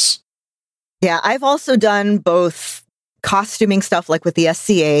with us. Yeah, I've also done both costuming stuff like with the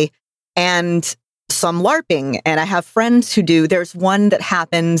SCA and some LARPing. And I have friends who do. There's one that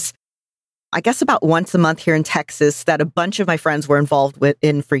happens, I guess, about once a month here in Texas that a bunch of my friends were involved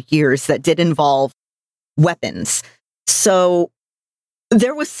in for years that did involve weapons. So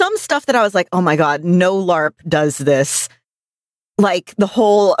there was some stuff that I was like, oh my God, no LARP does this. Like the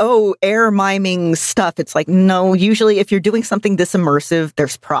whole, air miming stuff. It's like, no, usually if you're doing something this immersive,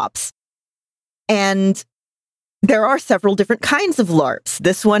 there's props. And there are several different kinds of LARPs.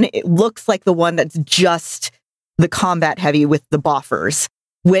 This one, it looks like the one that's just the combat heavy with the boffers,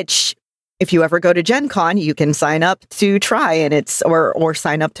 which if you ever go to Gen Con, you can sign up to try, and or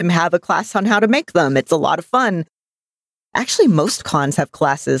sign up to have a class on how to make them. It's a lot of fun. Actually, most cons have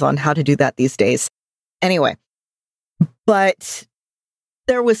classes on how to do that these days. Anyway, but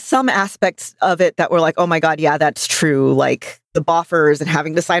there was some aspects of it that were like, oh my God, yeah, that's true. Like the boffers and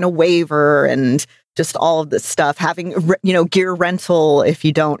having to sign a waiver and just all of this stuff, having, gear rental if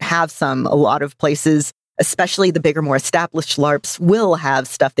you don't have some. A lot of places, especially the bigger, more established LARPs, will have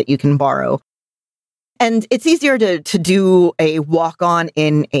stuff that you can borrow. And it's easier to do a walk-on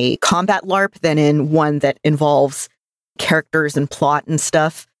in a combat LARP than in one that involves characters and plot and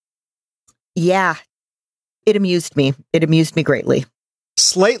stuff. Yeah, it amused me. It amused me greatly.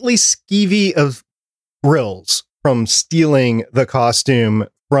 Slightly skeevy of Grills from stealing the costume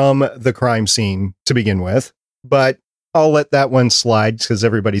from the crime scene to begin with, but I'll let that one slide because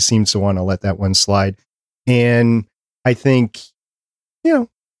everybody seems to want to let that one slide. And I think, it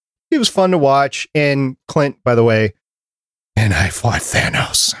was fun to watch. And Clint, by the way, and I fought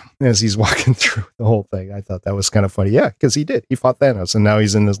Thanos as he's walking through the whole thing. I thought that was kind of funny. Yeah, because he did. He fought Thanos and now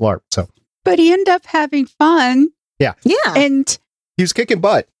he's in this LARP. So, but he ended up having fun. Yeah. Yeah. And he was kicking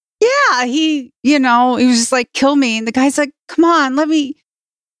butt. Yeah. He was just like, kill me. And the guy's like, come on,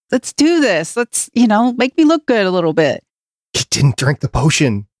 let's do this. Let's, make me look good a little bit. He didn't drink the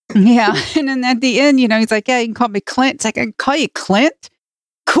potion. Yeah. And then at the end, he's like, yeah, you can call me Clint. It's like, I can call you Clint?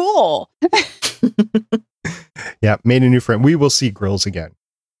 Cool. Yeah, made a new friend. We will see Grills again.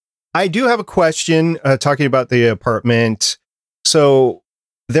 I do have a question talking about the apartment. So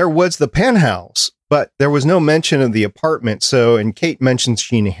there was the penthouse, but there was no mention of the apartment. So, and Kate mentions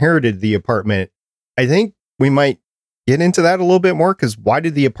she inherited the apartment. I think we might get into that a little bit more, because why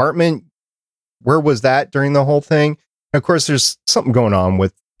did the apartment, where was that during the whole thing? And of course, there's something going on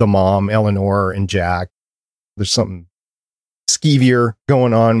with the mom, Eleanor, and Jack. There's something skeevier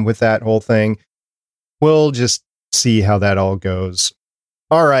going on with that whole thing. We'll just see how that all goes.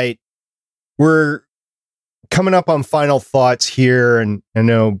 All right. We're coming up on final thoughts here, and I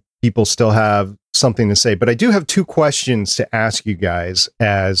know people still have something to say, but I do have two questions to ask you guys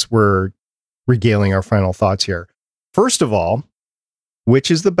as we're regaling our final thoughts here. First of all,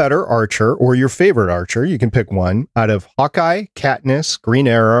 which is the better archer, or your favorite archer? You can pick one out of Hawkeye, Katniss, Green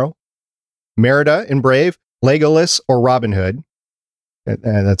Arrow, Merida and Brave, Legolas, or Robin Hood.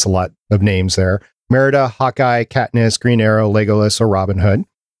 That's a lot of names there. Merida, Hawkeye, Katniss, Green Arrow, Legolas, or Robin Hood.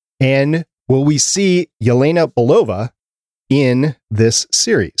 And will we see Yelena Belova in this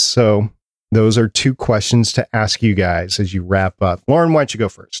series? So those are two questions to ask you guys as you wrap up. Lauren, why don't you go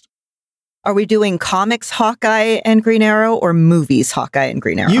first? Are we doing comics Hawkeye and Green Arrow or movies Hawkeye and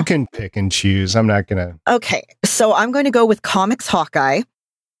Green Arrow? You can pick and choose. I'm not going to. Okay, so I'm going to go with comics Hawkeye.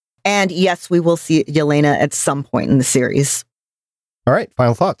 And yes, we will see Yelena at some point in the series. All right,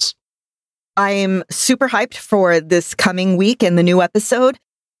 final thoughts. I'm super hyped for this coming week and the new episode.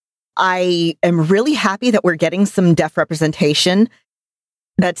 I am really happy that we're getting some deaf representation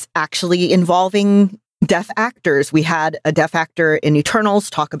that's actually involving deaf actors. We had a deaf actor in Eternals,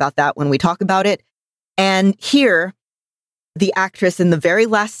 talk about that when we talk about it. And here, the actress in the very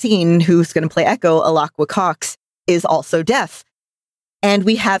last scene who's going to play Echo, Alakwa Cox, is also deaf. And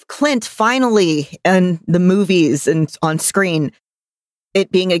we have Clint finally in the movies and on screen,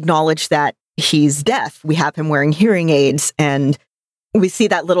 it being acknowledged that he's deaf. We have him wearing hearing aids, and we see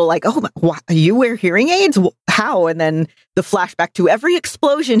that little like, oh, you wear hearing aids? How? And then the flashback to every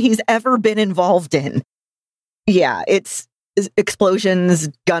explosion he's ever been involved in. Yeah, it's explosions,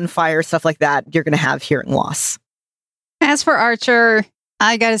 gunfire, stuff like that. You're going to have hearing loss. As for Archer,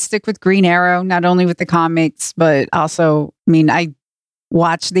 I got to stick with Green Arrow, not only with the comics, but also, I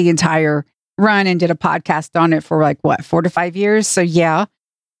watched the entire run and did a podcast on it for 4 to 5 years. So yeah,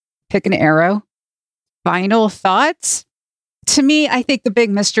 pick an Arrow. Final thoughts? To me, I think the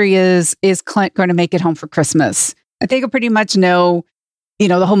big mystery is Clint going to make it home for Christmas? I think I pretty much know,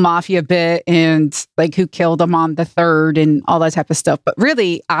 the whole mafia bit and who killed him on the 3rd and all that type of stuff. But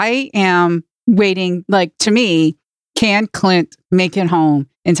really, I am waiting, to me, can Clint make it home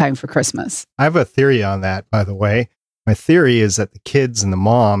in time for Christmas? I have a theory on that, by the way. My theory is that the kids and the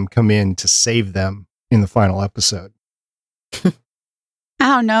mom come in to save them in the final episode. I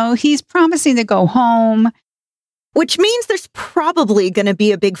don't know. He's promising to go home. Which means there's probably going to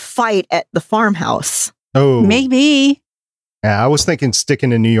be a big fight at the farmhouse. Oh. Maybe. Yeah, I was thinking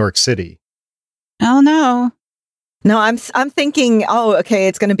sticking to New York City. Oh, no. No, I'm thinking, okay,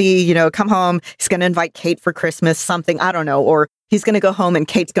 it's going to be, come home. He's going to invite Kate for Christmas, something, I don't know. Or he's going to go home and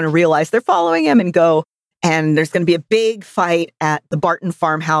Kate's going to realize they're following him and go. And there's going to be a big fight at the Barton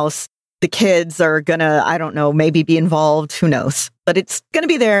farmhouse. The kids are going to, I don't know, maybe be involved. Who knows? But it's going to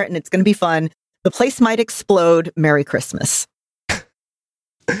be there and it's going to be fun. The place might explode. Merry Christmas.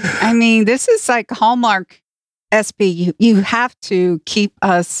 This is like Hallmark SB. You have to keep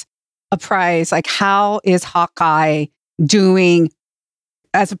us apprised. How is Hawkeye doing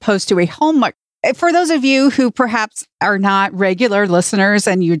as opposed to a Hallmark? For those of you who perhaps are not regular listeners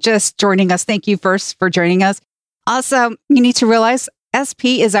and you're just joining us, thank you first for joining us. Also, you need to realize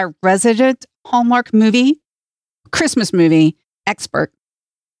SP is our resident Hallmark Christmas movie expert.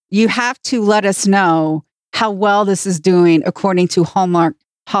 You have to let us know how well this is doing according to Hallmark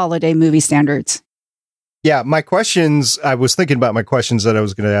holiday movie standards. Yeah, I was thinking about my questions that I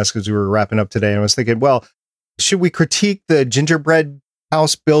was going to ask as we were wrapping up today. And I was thinking, well, should we critique the gingerbread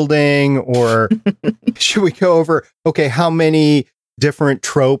house building or should we go over, okay, how many different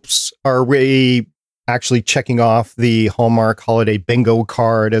tropes are we actually checking off the Hallmark holiday bingo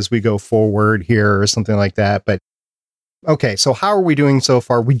card as we go forward here or something like that? But okay, so how are we doing so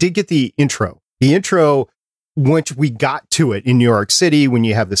far? We did get the intro. The intro, once we got to it in New York City, when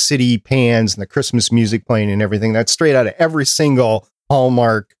you have the city pans and the Christmas music playing and everything, that's straight out of every single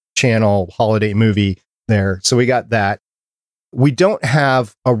Hallmark Channel holiday movie there. So we got that. We don't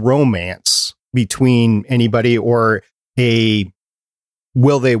have a romance between anybody or a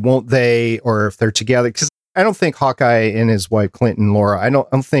will they, won't they, or if they're together. Because I don't think Hawkeye and his wife, Clinton, Laura, I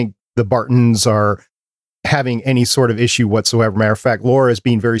don't think the Bartons are having any sort of issue whatsoever. Matter of fact, Laura is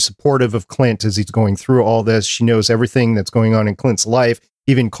being very supportive of Clint as he's going through all this. She knows everything that's going on in Clint's life,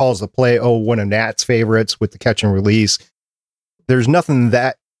 even calls the play, one of Nat's favorites with the catch and release. There's nothing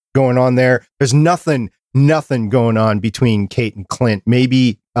that going on there. There's nothing going on between Kate and Clint.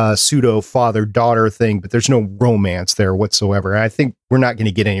 Maybe a pseudo father-daughter thing, but there's no romance there whatsoever. I think we're not going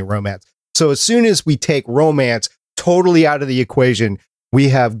to get any romance. So as soon as we take romance totally out of the equation, we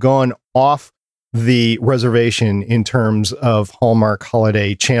have gone off the reservation in terms of Hallmark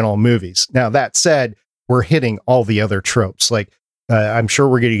Holiday Channel movies. Now, that said, we're hitting all the other tropes. I'm sure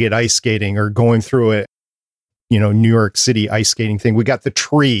we're going to get ice skating or going through it, New York City ice skating thing. We got the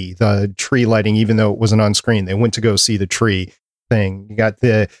tree lighting, even though it wasn't on screen. They went to go see the tree thing. You got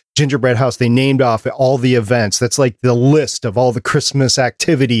the gingerbread house. They named off all the events. That's like the list of all the Christmas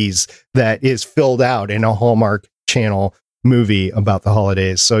activities that is filled out in a Hallmark Channel movie about the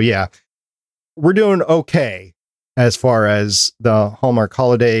holidays. So yeah, we're doing okay as far as the Hallmark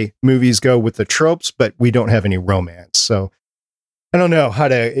holiday movies go with the tropes, but we don't have any romance. So I don't know how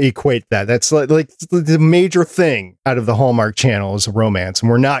to equate that. That's like the major thing out of the Hallmark Channel is a romance,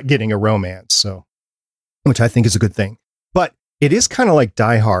 and we're not getting a romance. So, which I think is a good thing, but it is kind of like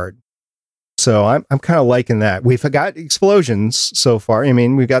Die Hard. So I'm kind of liking that. We've got explosions so far.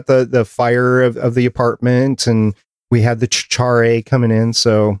 We've got the fire of the apartment, and we had the Chare coming in.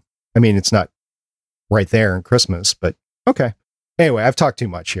 So, it's not right there in Christmas, but okay. Anyway, I've talked too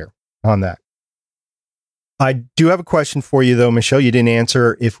much here on that. I do have a question for you, though, Michelle. You didn't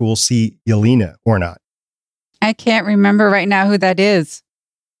answer if we'll see Yelena or not. I can't remember right now who that is.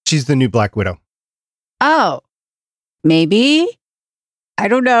 She's the new Black Widow. Oh, maybe. I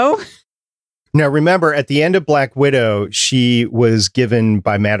don't know. Now, remember, at the end of Black Widow, she was given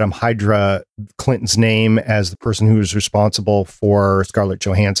by Madame Hydra Clinton's name as the person who was responsible for Scarlett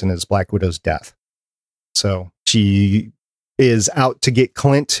Johansson as Black Widow's death. So she is out to get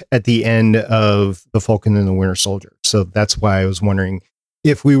Clint at the end of The Falcon and the Winter Soldier. So that's why I was wondering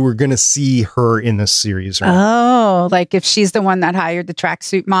if we were going to see her in this series. Or not. Oh, like if she's the one that hired the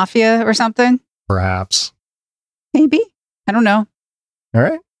tracksuit mafia or something? Perhaps. Maybe. I don't know. All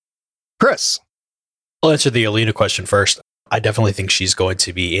right. Chris. I'll answer the Yelena question first. I definitely think she's going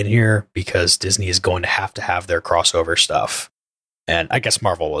to be in here because Disney is going to have their crossover stuff. And I guess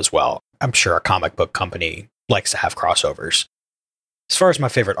Marvel as well. I'm sure a comic book company likes to have crossovers. As far as my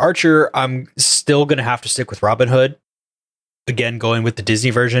favorite Archer, I'm still going to have to stick with Robin Hood. Again, going with the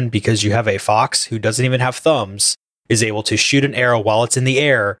Disney version because you have a fox who doesn't even have thumbs, is able to shoot an arrow while it's in the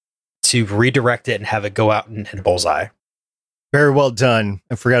air to redirect it and have it go out and hit a bullseye. Very well done.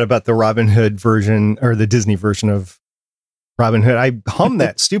 I forgot about the Robin Hood version, or the Disney version of Robin Hood. I hummed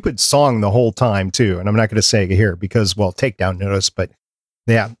that stupid song the whole time too, and I'm not going to say it here because, well, takedown notice, but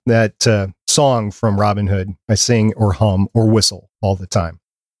yeah, that song from Robin Hood, I sing or hum or whistle all the time.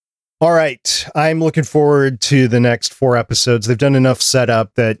 All right, I'm looking forward to the next 4 episodes. They've done enough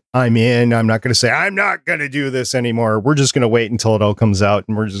setup that I'm in. I'm not going to say, I'm not going to do this anymore. We're just going to wait until it all comes out,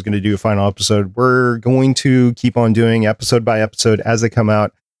 and we're just going to do a final episode. We're going to keep on doing episode by episode as they come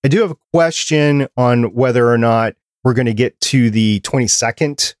out. I do have a question on whether or not we're going to get to the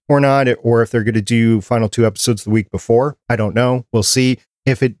 22nd or not, or if they're going to do final 2 episodes the week before. I don't know. We'll see.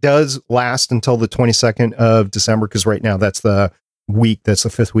 If it does last until the 22nd of December, because right now that's the week, that's the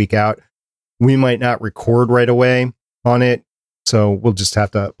 5th week out, we might not record right away on it. So we'll just have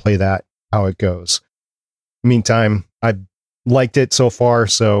to play that, how it goes. Meantime, I've liked it so far,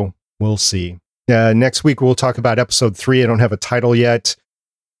 so we'll see. Next week, we'll talk about episode 3. I don't have a title yet.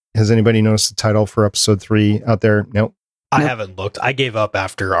 Has anybody noticed the title for episode 3 out there? Nope. I haven't looked. I gave up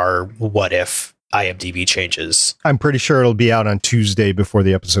after our What If IMDb changes. I'm pretty sure it'll be out on Tuesday before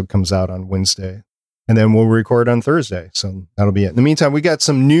the episode comes out on Wednesday. And then we'll record on Thursday. So that'll be it. In the meantime, we got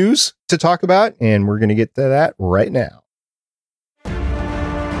some news to talk about, and we're going to get to that right now.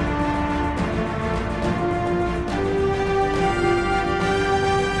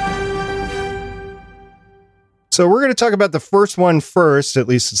 So we're going to talk about the first one first. At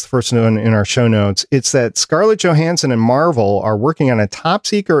least it's the first one in our show notes. It's that Scarlett Johansson and Marvel are working on a top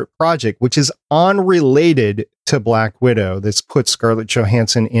secret project, which is unrelated to Black Widow. This puts Scarlett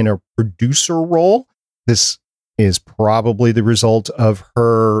Johansson in a producer role. This is probably the result of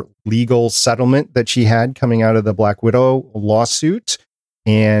her legal settlement that she had coming out of the Black Widow lawsuit.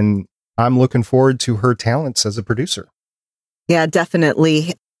 And I'm looking forward to her talents as a producer. Yeah,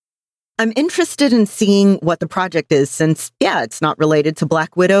 definitely. I'm interested in seeing what the project is since, yeah, it's not related to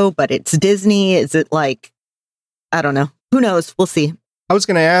Black Widow, but it's Disney. Is it like, I don't know. Who knows? We'll see. I was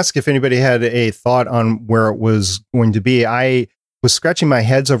going to ask if anybody had a thought on where it was going to be. I was scratching my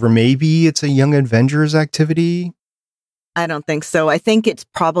heads over maybe it's a Young Avengers activity. I don't think so. I think it's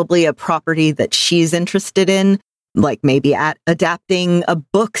probably a property that she's interested in, like maybe adapting a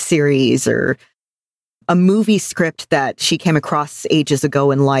book series or a movie script that she came across ages ago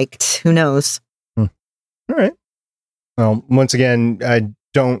and liked. Who knows? All right. Well, once again, I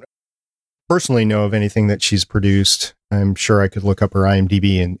don't personally know of anything that she's produced. I'm sure I could look up her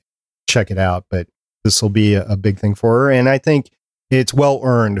IMDb and check it out, but this will be a big thing for her. And I think it's well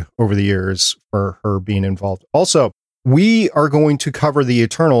earned over the years for her being involved. Also, we are going to cover the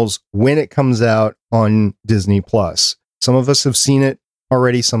Eternals when it comes out on Disney Plus. Some of us have seen it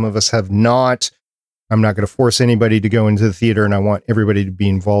already. Some of us have not. I'm not going to force anybody to go into the theater, and I want everybody to be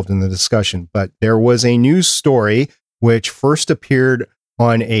involved in the discussion. But there was a news story which first appeared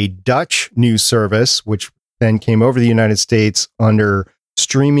on a Dutch news service, which then came over the United States under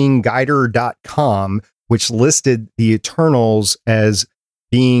streamingguider.com, which listed the Eternals as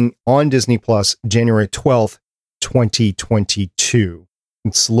being on Disney Plus January 12th, 2022.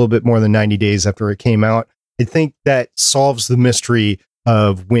 It's a little bit more than 90 days after it came out. I think that solves the mystery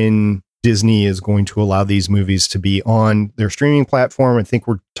of when Disney is going to allow these movies to be on their streaming platform. I think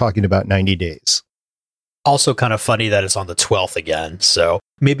we're talking about 90 days. Also kind of funny that it's on the 12th again. So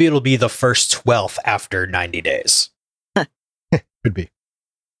maybe it'll be the first 12th after 90 days. Could be.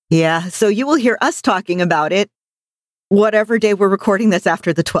 Yeah, so you will hear us talking about it whatever day we're recording this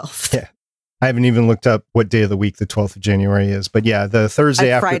after the 12th. Yeah. I haven't even looked up what day of the week the 12th of January is. But yeah, the Thursday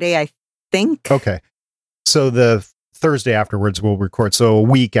after. Friday, I think. Okay. So the Thursday afterwards we'll record. So a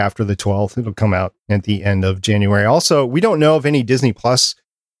week after the 12th, it'll come out at the end of January. Also, we don't know of any Disney Plus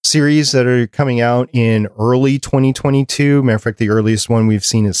series that are coming out in early 2022. Matter of fact, the earliest one we've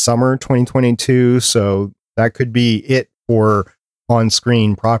seen is summer 2022. So that could be it for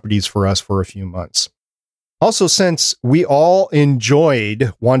on-screen properties for us for a few months. Also, since we all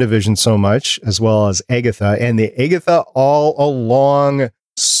enjoyed WandaVision so much, as well as Agatha, and the Agatha All Along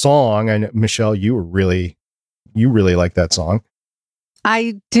song, and Michelle, you really like that song.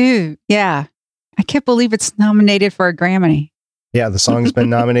 I do. Yeah. I can't believe it's nominated for a Grammy. Yeah, the song's been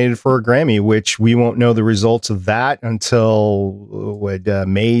nominated for a Grammy, which we won't know the results of that until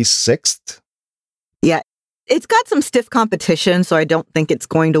May 6th. Yeah, It's got some stiff competition, so I don't think it's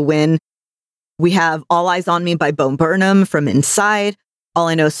going to win. We have All Eyes on Me by Bo Burnham from Inside, All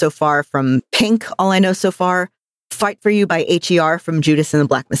I Know So Far from Pink, All I Know So Far, Fight for You by HER from Judas and the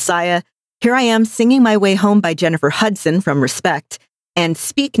Black Messiah, Here I Am Singing My Way Home by Jennifer Hudson from Respect, and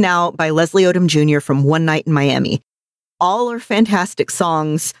Speak Now by Leslie Odom Jr. from One Night in Miami. All are fantastic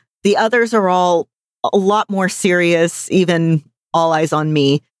songs. The others are all a lot more serious, even All Eyes on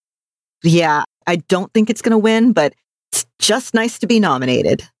Me. Yeah, I don't think it's going to win, but it's just nice to be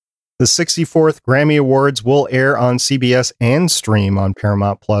nominated. The 64th Grammy Awards will air on CBS and stream on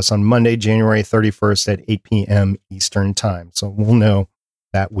Paramount Plus on Monday, January 31st at 8 p.m. Eastern Time. So we'll know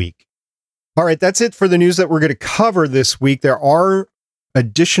that week. All right, that's it for the news that we're going to cover this week. There are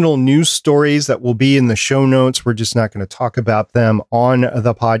additional news stories that will be in the show notes. We're just not going to talk about them on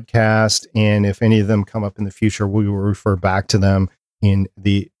the podcast. And if any of them come up in the future, we will refer back to them in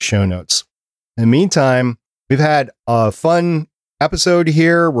the show notes. In the meantime, we've had a fun episode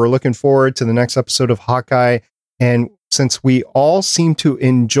here. We're looking forward to the next episode of Hawkeye. And since we all seem to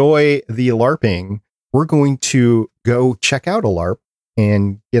enjoy the LARPing, we're going to go check out a LARP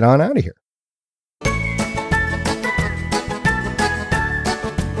and get on out of here.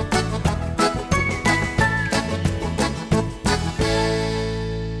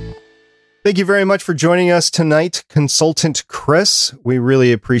 Thank you very much for joining us tonight, Consultant Chris. We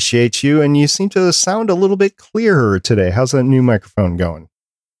really appreciate you, and you seem to sound a little bit clearer today. How's that new microphone going?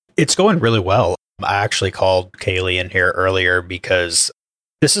 It's going really well. I actually called Kaylee in here earlier because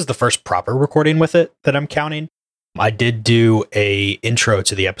this is the first proper recording with it that I'm counting. I did do a intro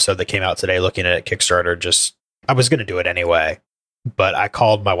to the episode that came out today looking at Kickstarter. I was going to do it anyway, but I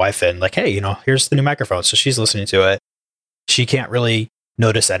called my wife in like, hey, here's the new microphone. So she's listening to it. She can't really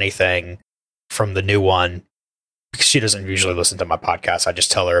notice anything from the new one because she doesn't usually listen to my podcast. I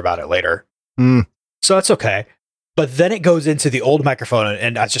just tell her about it later. So that's okay. But then it goes into the old microphone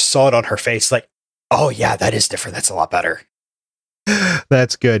and I just saw it on her face like, oh yeah, that is different. That's a lot better.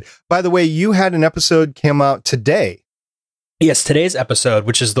 That's good. By the way, you had an episode came out today. Yes, today's episode,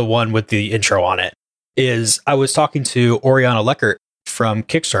 which is the one with the intro on it, is I was talking to Oriana Leckert from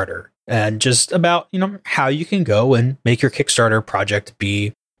Kickstarter and just about, how you can go and make your Kickstarter project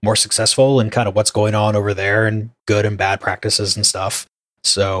be more successful and kind of what's going on over there and good and bad practices and stuff.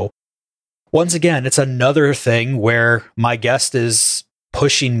 So once again, it's another thing where my guest is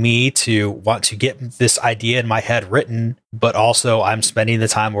pushing me to want to get this idea in my head written, but also I'm spending the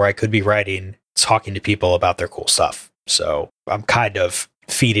time where I could be writing, talking to people about their cool stuff. So I'm kind of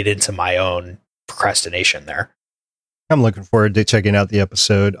feeding into my own procrastination there. I'm looking forward to checking out the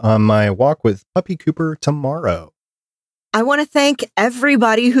episode on my walk with Puppy Cooper tomorrow. I want to thank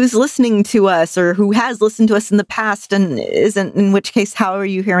everybody who's listening to us or who has listened to us in the past and isn't, in which case, how are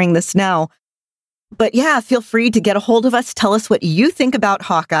you hearing this now? But yeah, feel free to get a hold of us. Tell us what you think about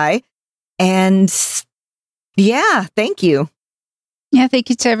Hawkeye. And yeah, thank you. Yeah, thank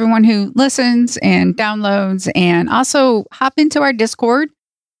you to everyone who listens and downloads and also hop into our Discord.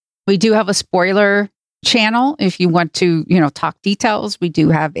 We do have a spoiler channel. If you want to, talk details, we do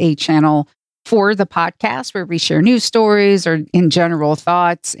have a channel for the podcast where we share news stories or in general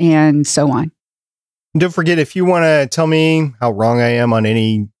thoughts and so on. Don't forget, if you want to tell me how wrong I am on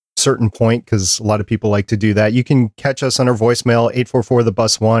any certain point, because a lot of people like to do that, you can catch us on our voicemail,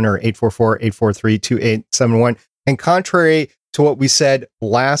 844-THE-BUS-1 or 844-843-2871. And contrary to what we said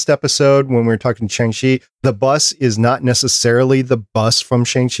last episode when we were talking Shang-Chi, the bus is not necessarily the bus from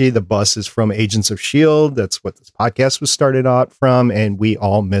Shang-Chi. The bus is from Agents of S.H.I.E.L.D. That's what this podcast was started out from, and we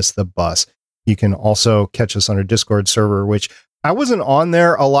all miss the bus. You can also catch us on our Discord server, which I wasn't on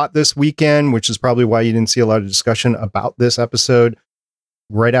there a lot this weekend, which is probably why you didn't see a lot of discussion about this episode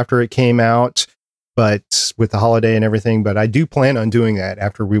right after it came out, but with the holiday and everything. But I do plan on doing that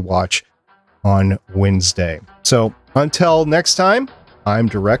after we watch on Wednesday. So until next time, I'm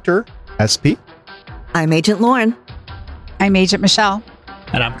Director SP. I'm Agent Lauren. I'm Agent Michelle.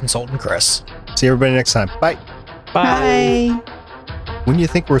 And I'm Consultant Chris. See everybody next time. Bye. Bye. When do you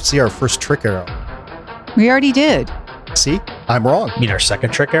think we'll see our first trick arrow? We already did. See? I'm wrong. You mean our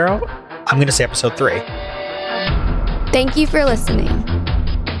second trick arrow? I'm going to say episode 3. Thank you for listening.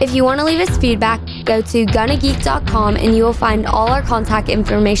 If you want to leave us feedback, go to gonnageek.com and you will find all our contact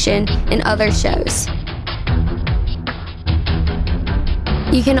information and other shows.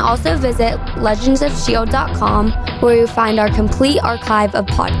 You can also visit legendsofshield.com where you'll find our complete archive of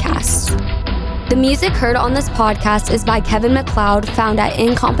podcasts. The music heard on this podcast is by Kevin MacLeod, found at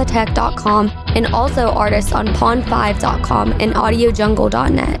incompetech.com, and also artists on pond5.com and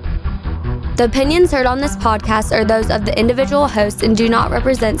audiojungle.net. The opinions heard on this podcast are those of the individual hosts and do not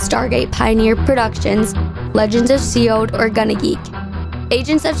represent Stargate Pioneer Productions, Legends of S.H.I.E.L.D., or Gonna Geek.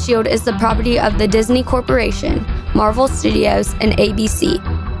 Agents of S.H.I.E.L.D. is the property of the Disney Corporation, Marvel Studios, and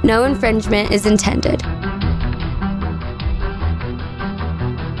ABC. No infringement is intended.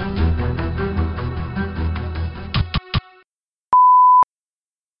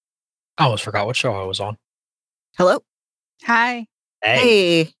 I almost forgot what show I was on. Hello? Hi.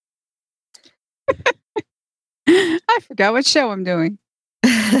 Hey. I forgot what show I'm doing.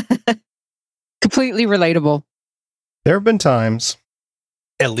 Completely relatable. There have been times.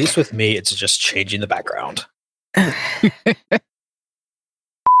 At least with me, it's just changing the background.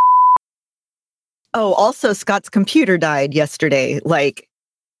 Oh, also, Scott's computer died yesterday. Like,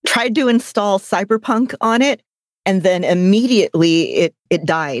 tried to install Cyberpunk on it, and then immediately it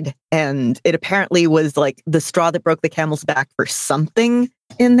died. And it apparently was like the straw that broke the camel's back for something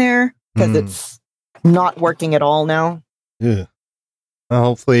in there, because it's not working at all now. Yeah. Well,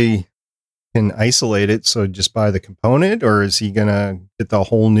 hopefully can isolate it, so just buy the component, or is he gonna get the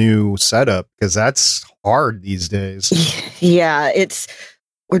whole new setup? Because that's hard these days. Yeah,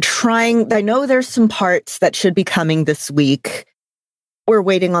 we're trying. I know there's some parts that should be coming this week. We're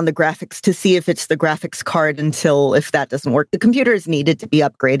waiting on the graphics to see if it's the graphics card if that doesn't work. The computer is needed to be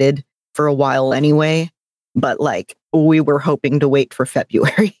upgraded for a while anyway, but like we were hoping to wait for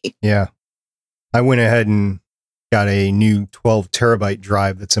February. Yeah. I went ahead and got a new 12 terabyte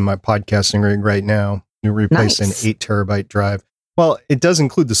drive that's in my podcasting rig right now. You replace Nice. an 8 terabyte drive. Well, it does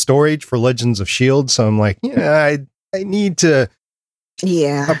include the storage for Legends of S.H.I.E.L.D., so I'm like, yeah, I need to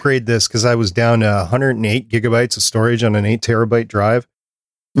upgrade this because I was down to 108 gigabytes of storage on an 8 terabyte drive.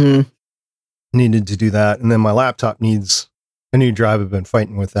 Needed to do that. And then my laptop needs a new drive. I've been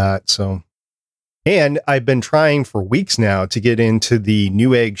fighting with that. So, and I've been trying for weeks now to get into the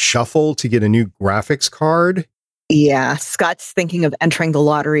Newegg Shuffle to get a new graphics card. Yeah, Scott's thinking of entering the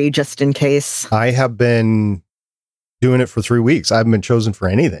lottery just in case. I have been doing it for 3 weeks. I haven't been chosen for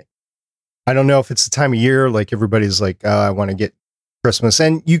anything. I don't know if it's the time of year, like everybody's like, I want to get Christmas.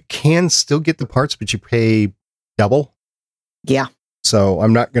 And you can still get the parts, but you pay double. Yeah. So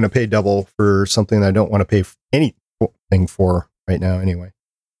I'm not going to pay double for something that I don't want to pay anything for right now anyway.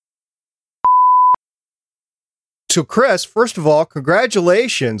 So Chris, first of all,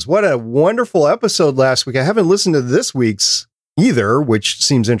 congratulations. What a wonderful episode last week. I haven't listened to this week's either, which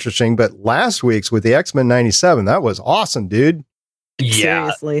seems interesting, but last week's with the X-Men 97, that was awesome, dude.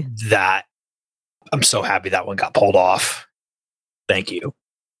 Yeah, Seriously. that I'm so happy that one got pulled off. Thank you.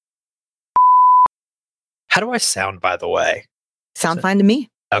 How do I sound, by the way? Sound fine to me.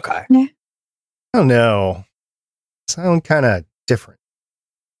 Okay. I don't know. Sound kind of different.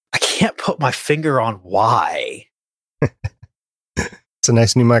 I can't put my finger on why. It's a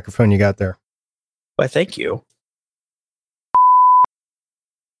nice new microphone you got there. Why, thank you.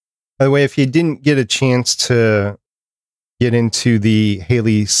 By the way, if you didn't get a chance to get into the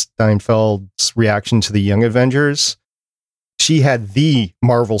Haley Steinfeld's reaction to the Young Avengers, she had the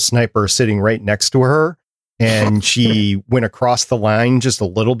Marvel sniper sitting right next to her, and she went across the line just a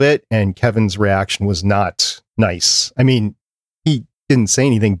little bit, and Kevin's reaction was not nice. I mean, he didn't say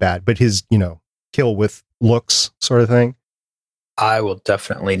anything bad, but his, kill with looks sort of thing. I will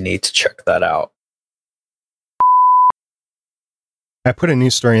definitely need to check that out. I put a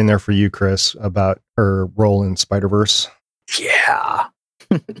news story in there for you, Chris, about her role in Spider-Verse. Yeah.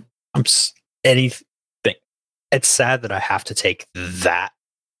 Anything. It's sad that I have to take that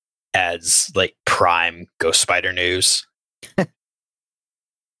as like prime Ghost Spider news.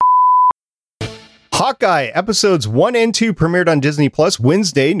 Hawkeye episodes 1 and 2 premiered on Disney Plus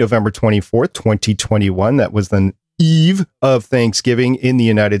Wednesday, November 24th, 2021. That was the eve of Thanksgiving in the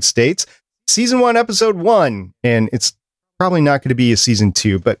United States. Season 1, episode 1, and it's probably not going to be a season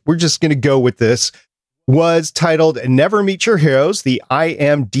 2, but we're just going to go with this, was titled Never Meet Your Heroes. The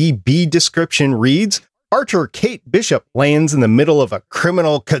IMDb description reads, Archer Kate Bishop lands in the middle of a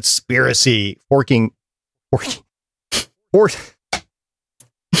criminal conspiracy,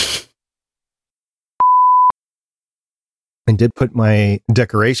 I did put my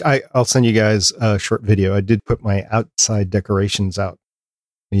decoration. I'll send you guys a short video. I did put my outside decorations out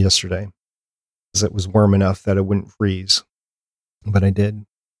yesterday because it was warm enough that it wouldn't freeze. But I did.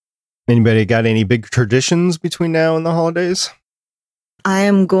 Anybody got any big traditions between now and the holidays? I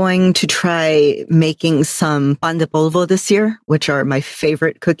am going to try making some pan de polvo this year, which are my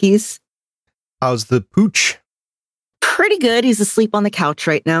favorite cookies. How's the pooch? Pretty good. He's asleep on the couch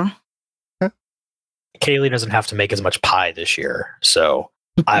right now. Kaylee doesn't have to make as much pie this year, so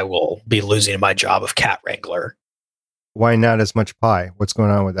I will be losing my job of cat wrangler. Why not as much pie? What's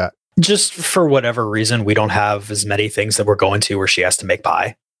going on with that? Just for whatever reason, we don't have as many things that we're going to where she has to make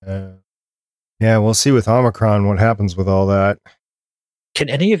pie. Yeah, we'll see with Omicron what happens with all that. Can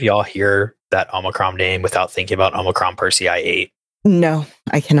any of y'all hear that Omicron name without thinking about Omicron Persei 8? No,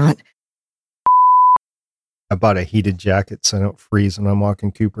 I cannot. I bought a heated jacket so I don't freeze when I'm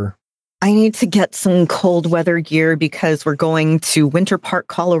walking Cooper. I need to get some cold weather gear because we're going to Winter Park,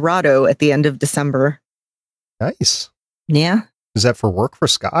 Colorado at the end of December. Nice. Yeah. Is that for work for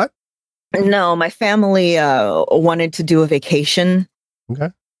Scott? No, my family wanted to do a vacation. Okay.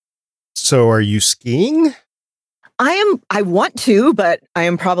 So are you skiing? I want to, but I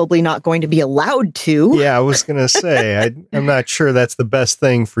am probably not going to be allowed to. Yeah, I was going to say, I'm not sure that's the best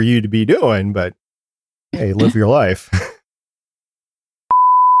thing for you to be doing, but hey, live your life.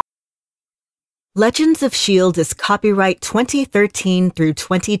 Legends of S.H.I.E.L.D. is copyright 2013 through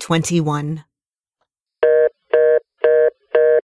 2021.